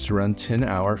Christian leaders to run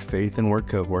 10-hour faith and work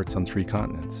cohorts on 3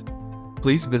 continents.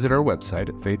 Please visit our website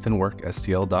at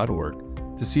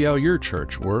faithandworkstl.org to see how your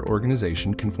church or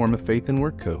organization can form a faith and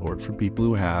work cohort for people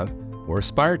who have, or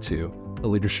aspire to, a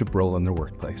leadership role in their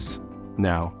workplace.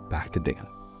 Now, back to Dan.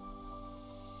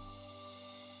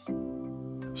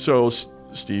 So,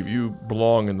 Steve, you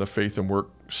belong in the faith and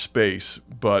work space,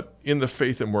 but in the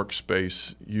faith and work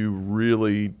space, you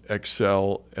really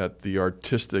excel at the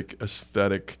artistic,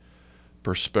 aesthetic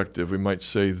perspective. We might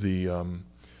say the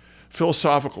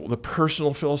philosophical, the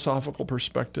personal philosophical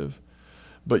perspective,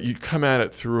 but you come at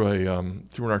it through an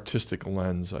artistic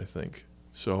lens, I think.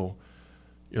 So,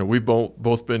 we've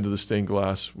both been to the stained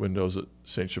glass windows at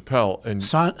Saint Chapelle and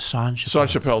Saint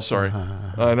Chapelle. Sorry,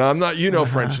 and I'm not.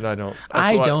 French, and I don't.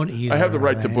 I don't either. I have the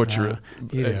right to butcher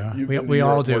it. We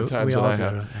all do. We all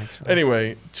do.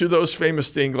 Anyway, to those famous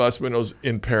stained glass windows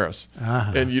in Paris,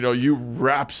 and you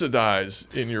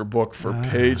rhapsodize in your book for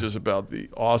pages about the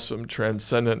awesome,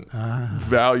 transcendent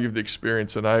value of the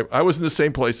experience. And I was in the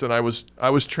same place, and I was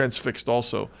transfixed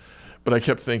also, but I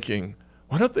kept thinking,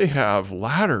 why don't they have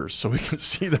ladders so we can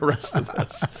see the rest of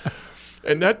this?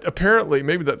 And that apparently,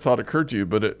 maybe that thought occurred to you,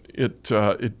 but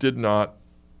it did not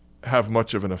have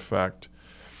much of an effect.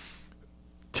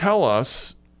 Tell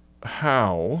us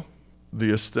how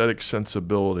the aesthetic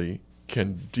sensibility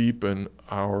can deepen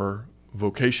our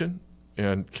vocation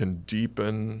and can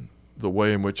deepen the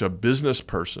way in which a business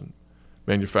person,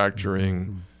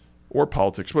 manufacturing or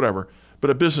politics, whatever, but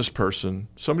a business person,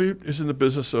 somebody who is in the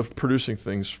business of producing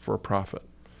things for a profit.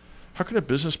 How can a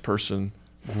business person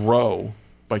grow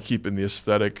by keeping the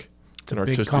aesthetic and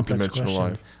artistic dimension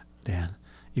alive? Dan,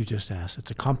 you just asked. It's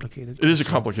a complicated question. It is a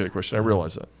complicated question. I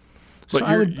realize that. But so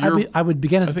I would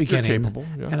begin at the beginning, you're capable,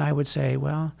 and I would say,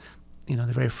 well, the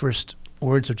very first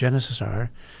words of Genesis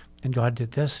are, and God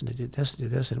did this, and it did this, and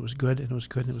did this, and it was good, and it was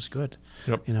good, and it was good.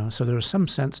 Yep. You know, so there was some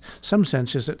sense,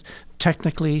 is it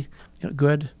technically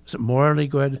good? Is it morally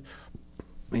good?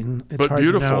 I mean, it's But hard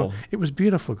beautiful. to know. It was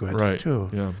beautiful good, Right. too.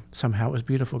 Yeah. Somehow it was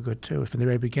beautiful good, too. From the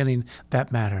very beginning,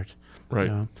 that mattered. Right.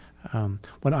 You know?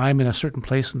 When I'm in a certain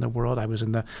place in the world, I was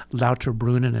in the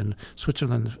Lauterbrunnen in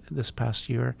Switzerland this past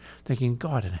year, thinking,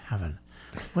 God in heaven,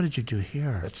 what did you do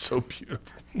here? That's so beautiful.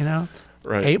 You know?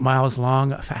 Right. 8 miles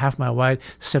long, half mile wide,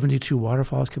 72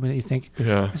 waterfalls coming in. You think,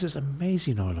 Yeah. this is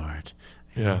amazing, oh Lord.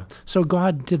 You Yeah. know? So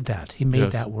God did that. He made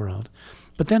Yes. that world.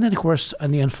 But then, of course,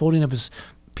 on the unfolding of his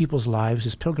people's lives,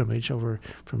 his pilgrimage over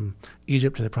from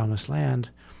Egypt to the Promised Land,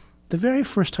 the very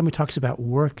first time he talks about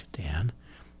work, Dan,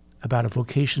 about a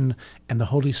vocation and the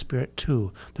Holy Spirit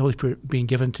too, the Holy Spirit being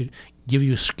given to give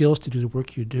you skills to do the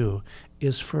work you do,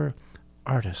 is for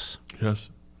artists.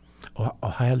 Yes.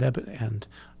 Oholiab and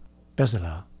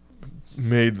Bezalel.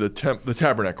 Made the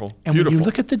tabernacle And beautiful. when you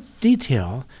look at the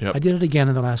detail, Yep. I did it again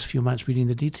in the last few months reading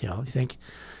the detail, you think,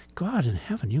 God in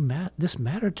heaven, this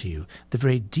mattered to you. The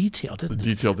very detail, didn't it?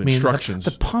 detailed I mean, instructions.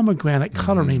 The pomegranate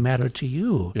coloring mattered to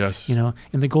you. Yes. You know,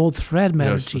 and the gold thread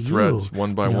mattered Yes, to the you. threads,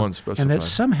 one by you know, one And specified. that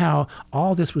somehow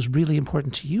all this was really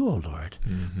important to you, O Lord.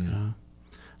 You know?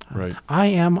 Right. I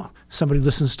am somebody who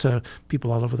listens to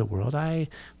people all over the world. I've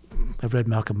read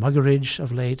Malcolm Muggeridge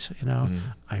of late, you know.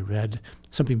 I read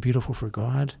Something Beautiful for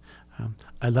God.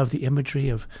 I love the imagery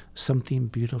of something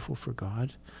beautiful for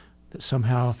God. That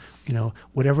somehow, you know,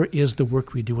 whatever is the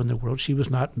work we do in the world, she was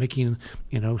not making,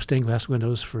 you know, stained glass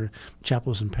windows for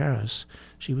chapels in Paris.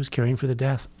 She was caring for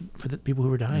the people who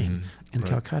were dying in Right.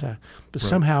 Calcutta. But Right.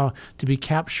 somehow to be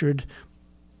captured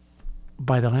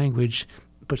by the language,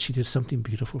 but she did something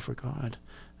beautiful for God.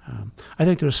 I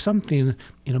think there's something,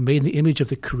 you know, made in the image of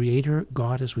the Creator,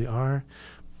 God as we are.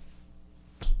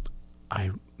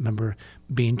 I remember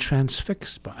being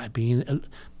transfixed by,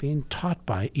 being taught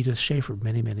by Edith Schaefer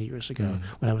many, many years ago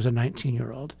when I was a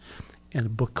 19-year-old in a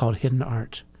book called Hidden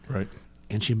Art. Right.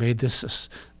 And she made this,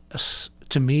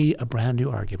 to me, a brand new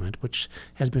argument, which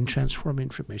has been transforming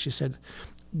for me. She said,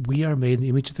 we are made in the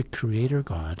image of the Creator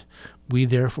God. We,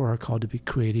 therefore, are called to be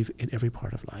creative in every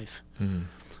part of life.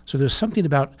 So there's something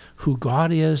about who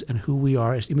God is and who we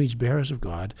are as image bearers of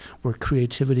God, where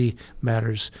creativity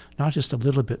matters not just a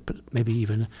little bit, but maybe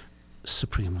even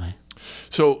supremely.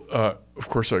 So, of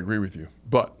course, I agree with you.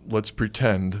 But let's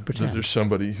pretend that there's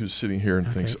somebody who's sitting here and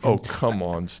thinks, "Oh, come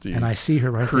on, Steve." And I see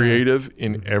her right creative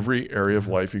in every area of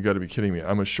life. You got to be kidding me.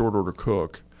 I'm a short order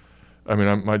cook. I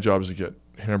mean, my job is to get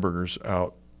hamburgers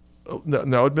out.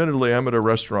 Now, admittedly, I'm at a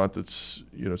restaurant that's,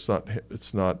 you know,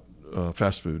 it's not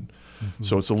fast food,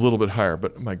 so it's a little bit higher.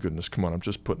 But my goodness, come on, I'm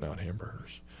just putting out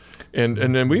hamburgers. And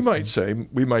then we might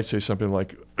say something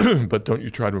like, "But don't you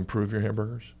try to improve your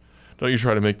hamburgers? Don't you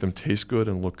try to make them taste good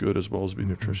and look good as well as be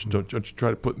nutritious? Don't you try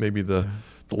to put maybe the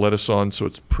lettuce on so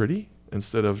it's pretty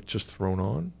instead of just thrown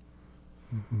on?"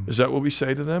 Is that what we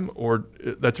say to them? Or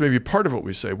that's maybe part of what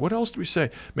we say. What else do we say?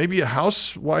 Maybe a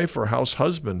housewife or house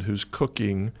husband who's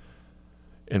cooking,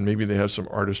 and maybe they have some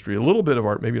artistry, a little bit of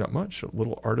art, maybe not much, a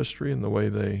little artistry in the way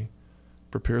they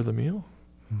prepare the meal.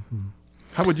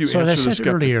 How would you So answer as I this said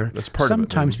earlier, That's part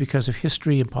sometimes of it. because of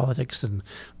history and politics and,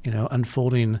 you know,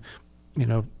 unfolding, you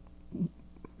know,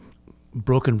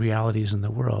 broken realities in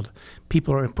the world,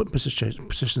 people are put in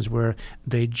positions where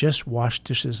they just wash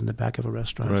dishes in the back of a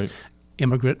restaurant. Right.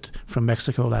 Immigrant from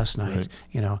Mexico last night. Right.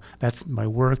 You know, that's my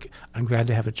work. I'm glad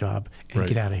to have a job and Right.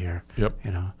 get out of here. Yep.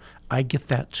 You know, I get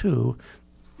that too.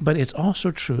 But it's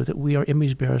also true that we are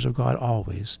image bearers of God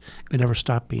always. We never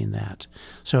stop being that.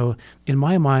 So in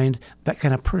my mind, that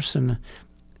kind of person,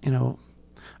 you know,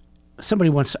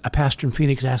 a pastor in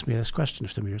Phoenix asked me this question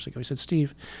some years ago. He said,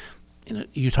 "Steve, you know,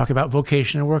 you talk about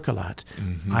vocation and work a lot.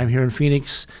 I'm here in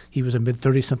Phoenix." He was a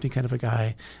mid-30-something kind of a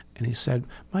guy. And he said,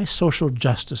 "My social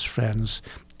justice friends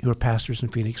who are pastors in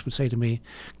Phoenix would say to me,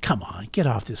 'Come on, get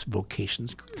off this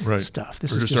vocations Right. stuff.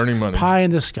 This We're is just just earning money. pie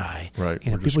in the sky.'" Right.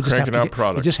 You know, We're just people cranking out they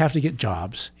product. just have to get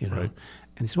jobs, you know. Right.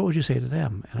 And he said, "What would you say to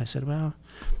them?" And I said, "Well,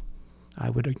 I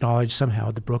would acknowledge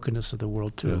somehow the brokenness of the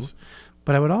world too. Yes.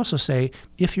 But I would also say,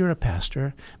 if you're a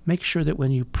pastor, make sure that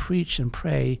when you preach and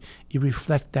pray, you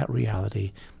reflect that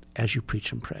reality as you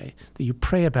preach and pray. That you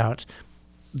pray about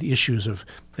the issues of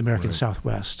the American Right.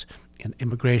 Southwest and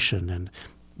immigration and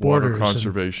Water borders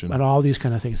conservation. and all these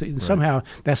kind of things. Somehow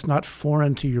that's not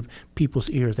foreign to your people's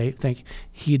ear. They think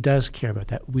he does care about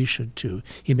that. We should too.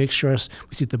 He makes sure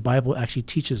we see the Bible actually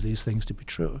teaches these things to be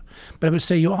true. But I would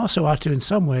say you also ought to, in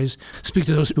some ways, speak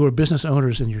to those who are business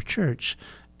owners in your church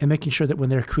and making sure that when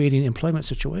they're creating employment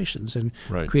situations and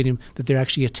Right. creating, that they're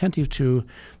actually attentive to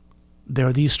there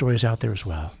are these stories out there as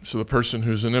well. So the person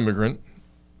who's an immigrant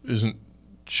isn't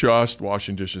just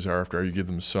washing dishes hour after hour. You give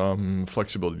them some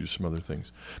flexibility to do some other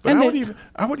things. But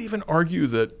I would even argue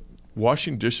that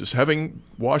washing dishes, having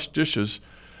washed dishes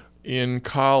in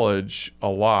college a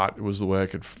lot, was the way I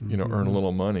could earn a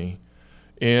little money,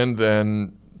 and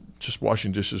then just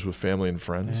washing dishes with family and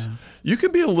friends. Yeah. You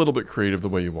can be a little bit creative the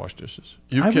way you wash dishes.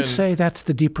 I would say that's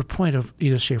the deeper point of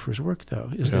Edith Schaefer's work,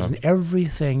 though, is that in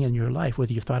everything in your life,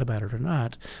 whether you've thought about it or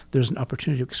not, there's an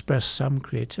opportunity to express some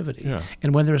creativity. Yeah.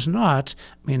 And when there's not,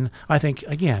 I think,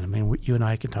 again, you and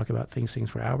I can talk about things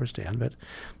for hours, Dan, but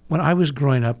when I was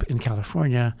growing up in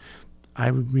California, I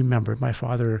remember my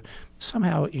father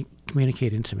somehow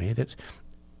communicating to me that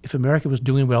if America was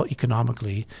doing well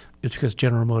economically, it's because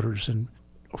General Motors and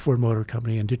Ford Motor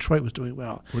Company in Detroit was doing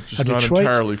well. Which is not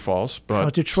entirely false, but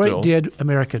what Detroit still. did,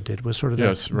 America did, was sort of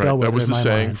yes, the right. bellwether That was in the my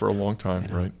saying mind. for a long time,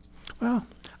 right? Well,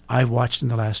 I've watched in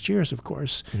the last years, of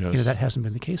course, Yes. that hasn't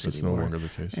been the case That's anymore. no longer the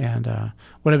case. And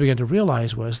what I began to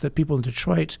realize was that people in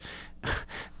Detroit,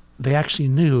 they actually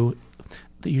knew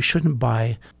that you shouldn't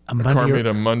buy a car made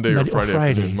on Monday or Friday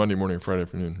afternoon, Monday morning or Friday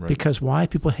afternoon, right? Because why?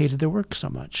 People hated their work so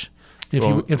much.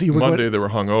 If you were Monday they were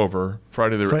hungover.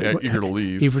 Friday they were eager to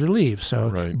leave. Eager to leave.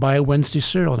 So buy a Wednesday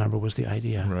serial number was the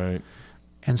idea. Right.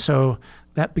 And so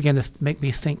that began to make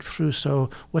me think through, so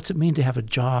what's it mean to have a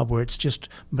job where it's just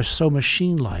so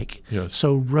machine-like,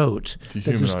 so rote,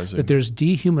 dehumanizing. that there's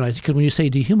dehumanizing? Because when you say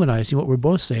dehumanizing, what we're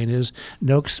both saying is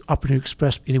no opportunity to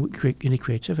express any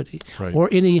creativity, or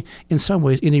in some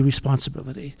ways, any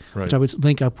responsibility, which I would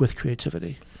link up with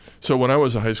creativity. So when I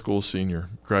was a high school senior,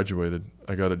 graduated,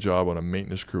 I got a job on a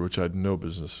maintenance crew, which I had no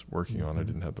business working on. I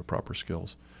didn't have the proper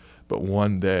skills. But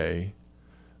one day,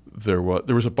 there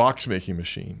was a box making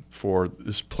machine for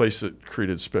this place that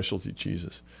created specialty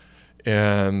cheeses,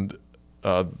 and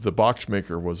the box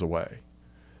maker was away,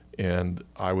 and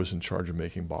I was in charge of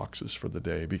making boxes for the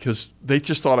day because they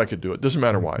just thought I could do it. Doesn't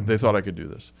matter why, they thought I could do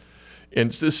this.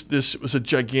 And this was a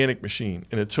gigantic machine,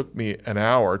 and it took me an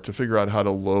hour to figure out how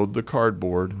to load the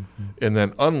cardboard and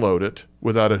then unload it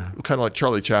without it, kind of like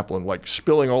Charlie Chaplin, like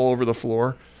spilling all over the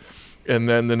floor. And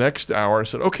then the next hour I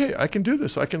said, okay, I can do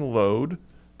this. I can load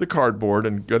the cardboard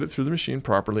and get it through the machine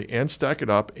properly and stack it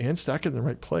up and stack it in the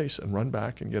right place and run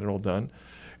back and get it all done.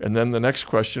 And then the next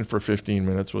question for 15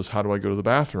 minutes was, how do I go to the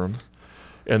bathroom?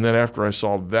 And then after I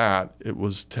solved that, it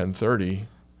was 10:30.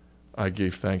 I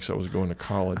gave thanks I was going to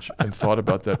college and thought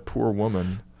about that poor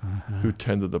woman who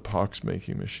tended the box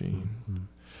making machine.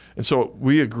 And so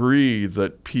we agree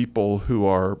that people who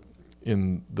are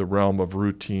in the realm of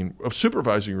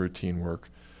supervising routine work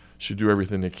should do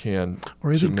everything they can.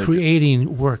 Or even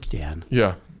creating work, Dan.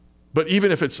 Yeah. But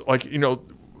even if it's like,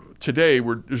 today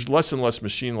there's less and less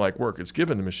machine-like work. It's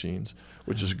given to machines,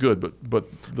 which is good,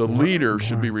 but the leader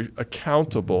should be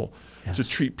accountable to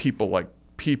treat people like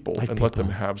people and let them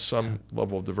have some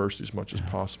level of diversity as much as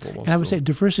possible. And I would say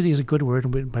diversity is a good word,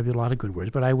 and there might be a lot of good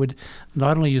words, but I would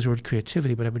not only use the word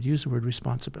creativity, but I would use the word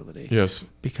responsibility. Yes.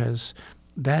 Because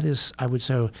that is, I would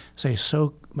say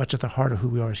so much at the heart of who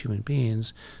we are as human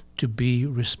beings, to be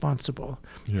responsible.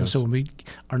 Yes. And so when we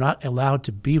are not allowed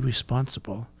to be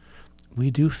responsible, we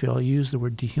do use the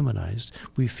word dehumanized,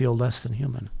 we feel less than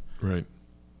human. Right.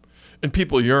 And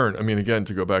people yearn, again,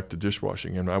 to go back to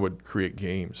dishwashing, and I would create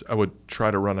games. I would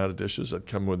try to run out of dishes. I'd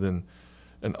come within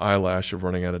an eyelash of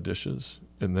running out of dishes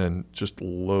and then just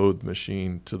load the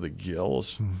machine to the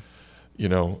gills,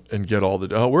 and get all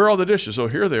where are all the dishes? Oh,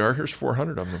 here they are. Here's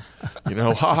 400 of them.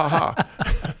 Ha, ha,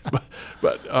 ha.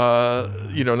 But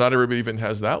not everybody even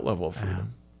has that level of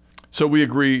freedom. So we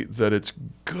agree that it's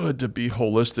good to be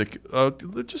holistic.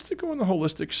 Just to go on the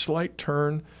holistic slight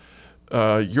turn,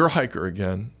 you're a hiker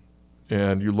again.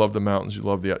 And you love the mountains, you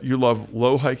love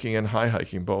low hiking and high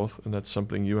hiking both, and that's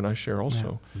something you and I share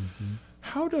also. Yeah.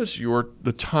 How does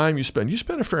the time you spend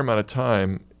a fair amount of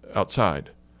time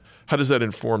outside. How does that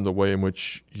inform the way in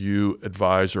which you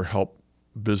advise or help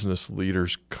business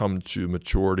leaders come to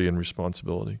maturity and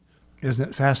responsibility? Isn't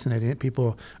it fascinating that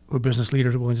people who are business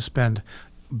leaders are willing to spend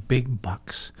big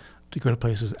bucks to go to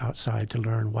places outside to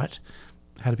learn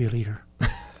how to be a leader?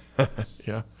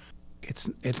 Yeah.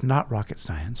 It's not rocket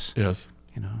science. Yes.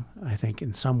 I think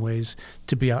in some ways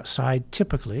to be outside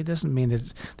typically, it doesn't mean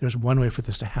that there's one way for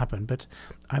this to happen, but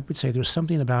I would say there's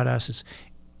something about us as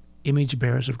image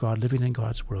bearers of God, living in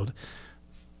God's world,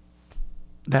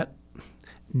 that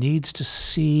needs to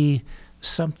see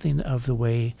something of the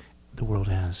way the world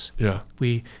is. Yeah.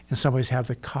 We, in some ways, have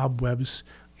the cobwebs,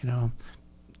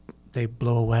 they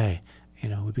blow away.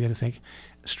 We begin to think,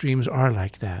 streams are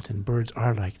like that, and birds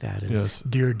are like that, and Yes.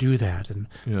 deer do that, and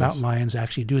Yes. mountain lions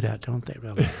actually do that, don't they?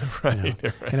 Really, Right, You know?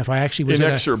 right. And if I actually was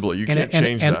Inexorably, you can't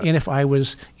change that. And if I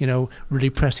was, really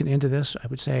pressing into this, I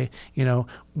would say,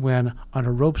 when on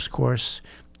a ropes course,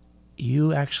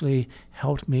 you actually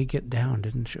helped me get down,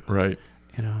 didn't you? Right.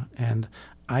 And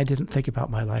I didn't think about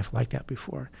my life like that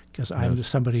before, because I'm Yes.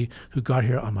 somebody who got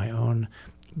here on my own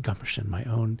gumption, my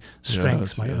own strength,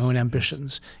 Yes, my yes, own yes.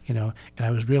 ambitions, and I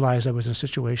realized I was in a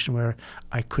situation where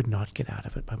I could not get out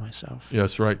of it by myself.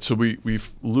 Yes, right. So we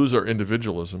lose our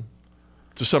individualism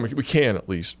to some extent. We can, at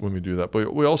least, when we do that.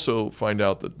 But we also find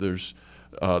out that there's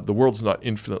the world's not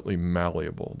infinitely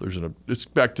malleable. It's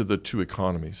back to the two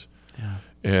economies. Yeah.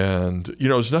 And,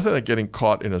 there's nothing like getting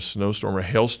caught in a snowstorm or a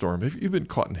hailstorm. You've been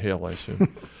caught in hail, I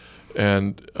assume.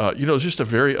 And, it's just a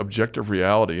very objective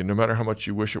reality. And no matter how much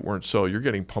you wish it weren't so, you're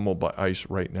getting pummeled by ice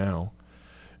right now.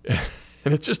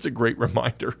 And it's just a great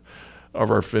reminder of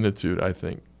our finitude, I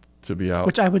think, to be out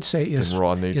Which I would say in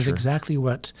raw nature. is exactly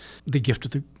what the gift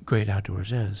of the great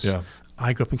outdoors is. Yeah.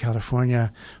 I grew up in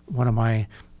California. One of my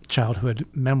childhood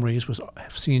memories was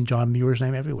seeing John Muir's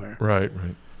name everywhere. Right,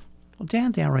 right. Well,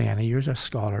 Dan Mariani, you're a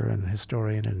scholar and a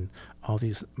historian and all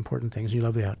these important things. You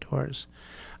love the outdoors.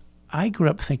 I grew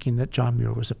up thinking that John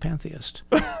Muir was a pantheist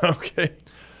Okay.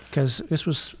 because this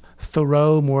was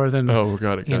Thoreau more than Oh,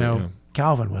 got it. Yeah.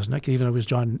 Calvin, wasn't it? Even though it was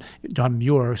John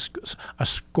Muir, a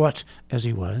Scot as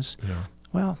he was. Yeah.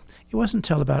 Well, it wasn't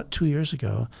until about 2 years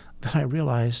ago that I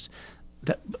realized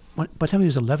that by the time he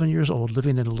was 11 years old,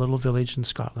 living in a little village in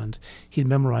Scotland, he'd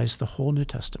memorized the whole New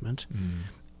Testament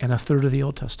and a third of the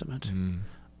Old Testament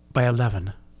by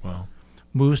 11. Wow.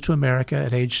 Moves to America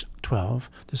at age 12,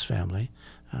 this family.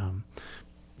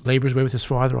 Labors away with his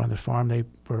father on the farm. They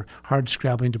were hard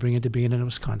scrabbling to bring into being in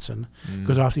Wisconsin.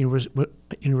 Goes off to the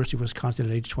University of Wisconsin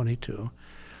at age 22.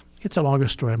 It's a longer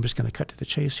story. I'm just going to cut to the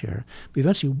chase here. But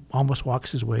eventually almost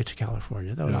walks his way to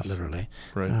California, though not Yes. literally.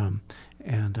 Right.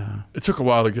 And It took a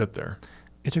while to get there.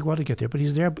 it took a while to get there, but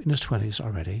he's there in his 20s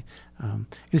already. And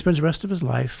he spends the rest of his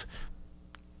life,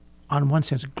 on one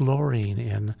sense, glorying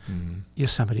in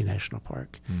Yosemite National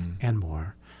Park and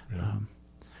more. Yeah.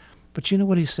 But you know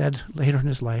what he said later in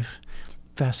his life?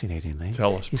 Fascinatingly.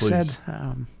 Tell us, he please. said,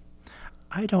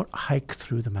 I don't hike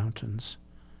through the mountains.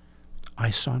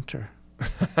 I saunter.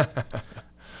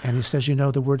 And he says,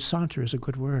 the word saunter is a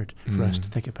good word for us to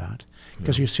think about.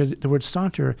 Because you said the word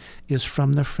saunter is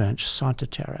from the French sancte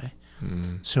terre.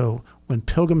 So when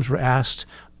pilgrims were asked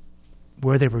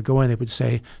where they were going, they would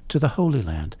say, to the Holy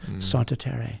Land, sancte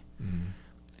terre. And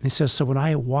he says, so when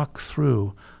I walk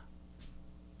through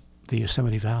the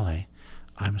Yosemite Valley,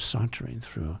 I'm sauntering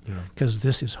through because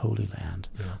this is holy land,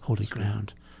 holy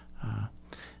ground.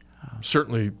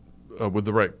 Certainly, with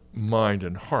the right mind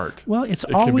and heart. Well, it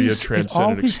can be a transcendent it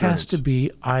always experience. has to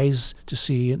be eyes to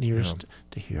see and ears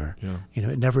to hear. Yeah.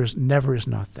 It never is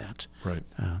not that. Right.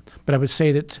 But I would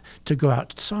say that to go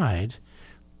outside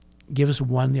gives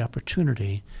one the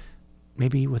opportunity,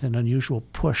 maybe with an unusual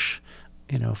push,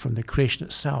 from the creation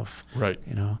itself. Right.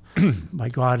 By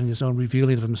God and His own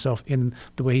revealing of Himself in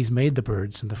the way He's made the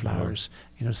birds and the flowers.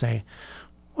 Say,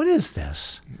 what is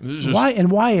this?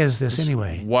 Why is this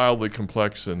anyway? Wildly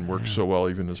complex and works so well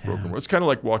even in this broken world. It's kind of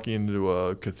like walking into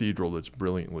a cathedral that's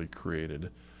brilliantly created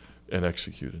and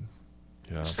executed.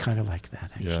 Yeah. It's kind of like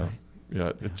that, actually.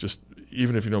 Yeah. It just,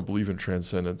 even if you don't believe in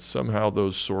transcendence, somehow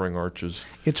those soaring arches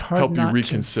It's hard help you not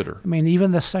reconsider.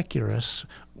 even the secularists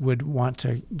would want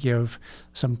to give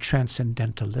some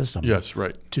transcendentalism Yes,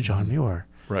 right. to John Muir.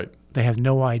 Right. They have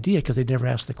no idea because they never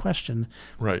asked the question,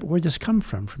 Right. but where'd this come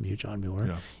from you, John Muir?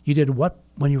 Yeah. You did what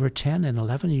when you were 10 and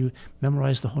 11? You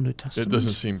memorized the whole New Testament? It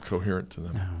doesn't seem coherent to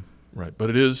them. No, Right. But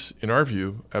it is, in our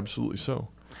view, absolutely so.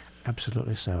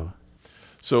 absolutely so.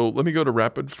 So let me go to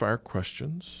rapid fire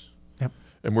questions. Yep.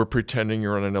 And we're pretending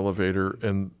you're on an elevator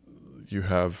and you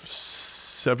have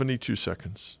 72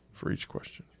 seconds for each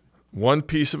question. One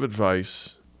piece of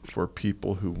advice for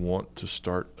people who want to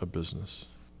start a business.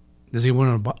 Does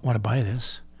anyone want to buy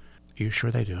this? Are you sure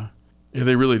they do? Yeah,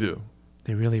 they really do.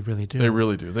 They really, really do. They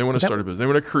really do. They want to start a business. They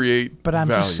want to create But I'm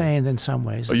value. just saying in some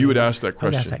ways. Oh, you would ask that I would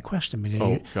question. ask that question. I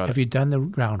mean, Got have it. you done the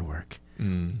groundwork?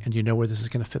 And you know where this is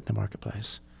going to fit in the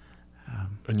marketplace?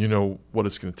 And you know what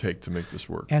it's going to take to make this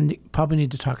work. And you probably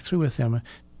need to talk through with them.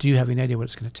 Do you have any idea what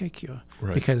it's going to take you?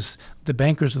 Right. Because the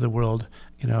bankers of the world,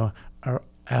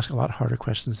 ask a lot harder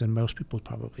questions than most people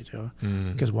probably do.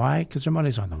 Because why? Because their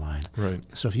money's on the line. Right.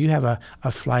 So if you have a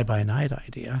fly-by-night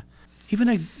idea, even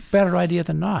a better idea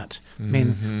than not. I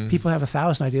mean, people have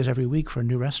 1,000 ideas every week for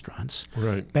new restaurants.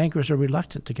 Right. Bankers are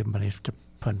reluctant to give money to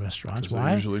fund restaurants. Why?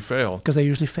 They usually fail. Because they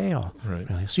usually fail. Right.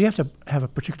 Really. So you have to have a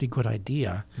particularly good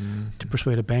idea to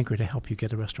persuade a banker to help you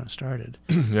get a restaurant started.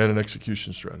 And an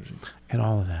execution strategy. And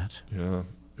all of that. Yeah.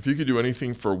 If you could do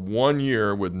anything for 1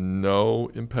 year with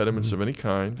no impediments of any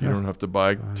kind, you don't have to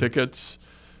buy tickets,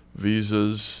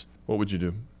 visas, what would you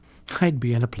do? I'd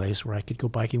be in a place where I could go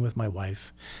biking with my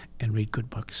wife and read good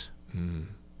books.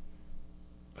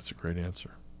 That's a great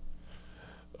answer.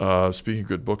 Speaking of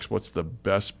good books, what's the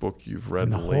best book you've read In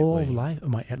the lately? whole of life,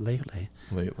 lately.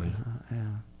 Lately.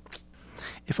 Yeah.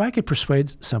 If I could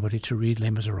persuade somebody to read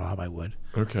Les Miserables, I would.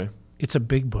 Okay. It's a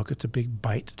big book. It's a big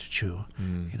bite to chew,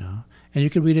 you know. And you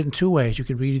could read it in two ways. You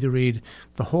could either read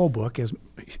the whole book, as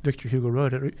Victor Hugo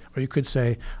wrote it, or you could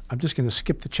say, I'm just going to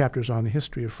skip the chapters on the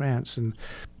history of France and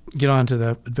get on to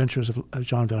the adventures of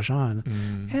Jean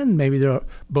Valjean. And maybe they're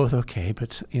both okay,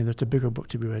 but you know, it's a bigger book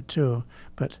to be read too.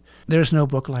 But there's no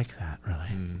book like that,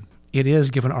 really. It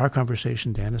is, given our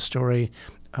conversation, Dan, a story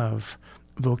of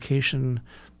vocation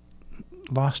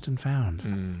lost and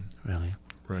found, really.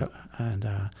 Right. And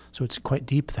so it's quite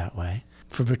deep that way.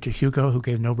 For Victor Hugo, who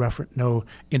gave no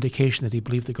indication that he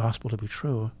believed the gospel to be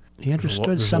true, he understood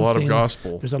there's something. There's a lot of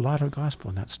gospel. There's a lot of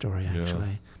gospel in that story,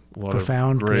 actually. A lot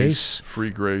Profound of grace, free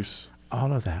grace.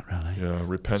 All of that, really. Yeah,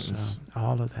 repentance. So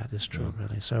all of that is true,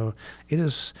 really. So it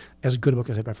is as good a book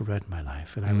as I've ever read in my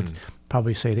life. And I would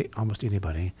probably say to almost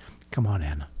anybody, come on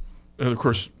in. And of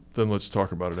course, then let's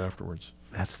talk about it afterwards.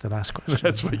 That's the last question.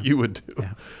 That's what you would do.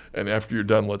 Yeah. And after you're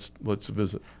done, let's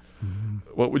visit.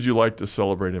 What would you like to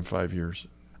celebrate in 5 years?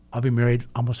 I'll be married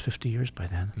almost 50 years by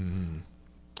then.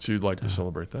 So you'd like to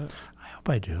celebrate that? I hope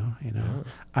I do. You know,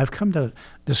 I've come to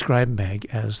describe Meg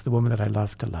as the woman that I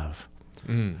love to love.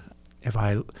 If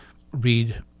I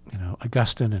read, you know,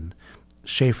 Augustine and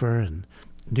Schaeffer and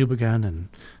Dubignon and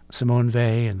Simone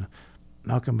Weil and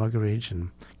Malcolm Muggeridge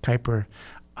and Kuyper,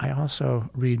 I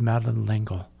also read Madeleine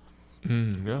L'Engle,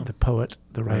 the poet,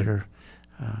 the writer.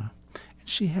 And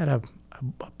she had a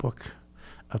book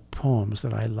of poems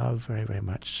that I love very, very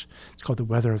much. It's called The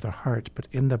Weather of the Heart. But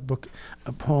in the book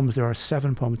of poems, there are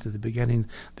 7 poems at the beginning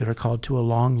that are called To a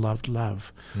Long-Loved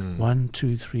Love. 1,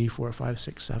 2, 3, 4, 5,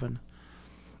 6, 7.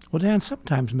 Well, Dan,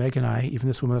 sometimes Meg and I, even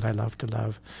this woman that I love to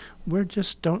love, we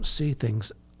just don't see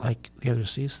things like the other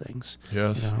sees things.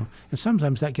 Yes. You know? And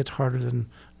sometimes that gets harder than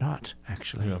not,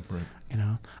 actually. Yeah, right. You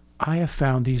know, I have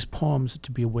found these poems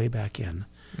to be a way back in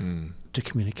to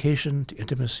communication, to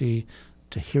intimacy,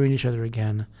 to hearing each other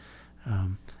again.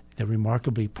 They're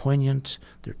remarkably poignant,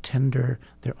 they're tender,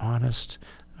 they're honest.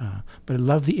 But I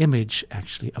love the image,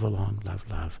 actually, of a long-loved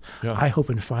love. Yeah. I hope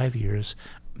in 5 years,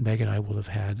 Meg and I will have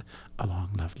had a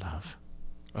long-loved love.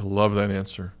 I love that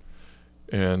answer.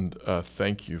 And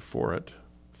thank you for it.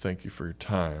 Thank you for your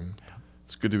time. Yeah.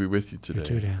 It's good to be with you today. You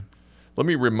too, Dan. Let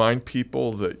me remind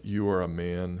people that you are a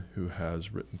man who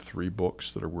has written 3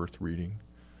 books that are worth reading.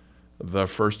 The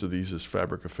first of these is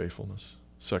Fabric of Faithfulness.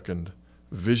 Second,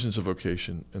 Visions of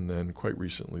Vocation. And then, quite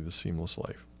recently, The Seamless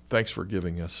Life. Thanks for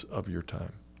giving us of your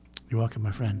time. You're welcome,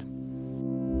 my friend.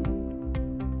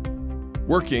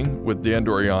 Working with Dan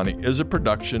Doriani is a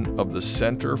production of the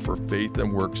Center for Faith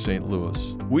and Work St.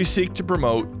 Louis. We seek to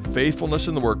promote faithfulness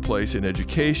in the workplace, in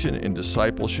education, in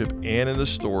discipleship, and in the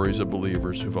stories of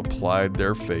believers who've applied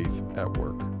their faith at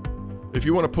work. If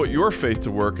you want to put your faith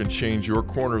to work and change your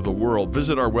corner of the world,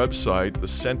 visit our website, the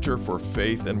Center for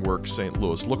Faith and Work St.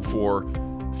 Louis. Look for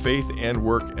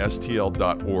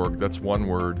faithandworkstl.org. That's one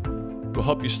word. We'll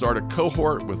help you start a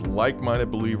cohort with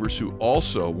like-minded believers who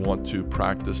also want to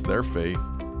practice their faith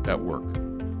at work.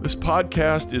 This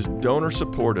podcast is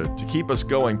donor-supported. To keep us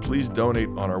going, please donate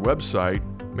on our website.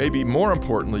 Maybe more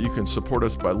importantly, you can support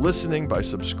us by listening, by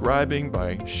subscribing,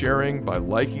 by sharing, by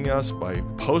liking us, by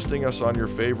posting us on your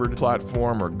favorite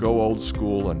platform, or go old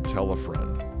school and tell a friend.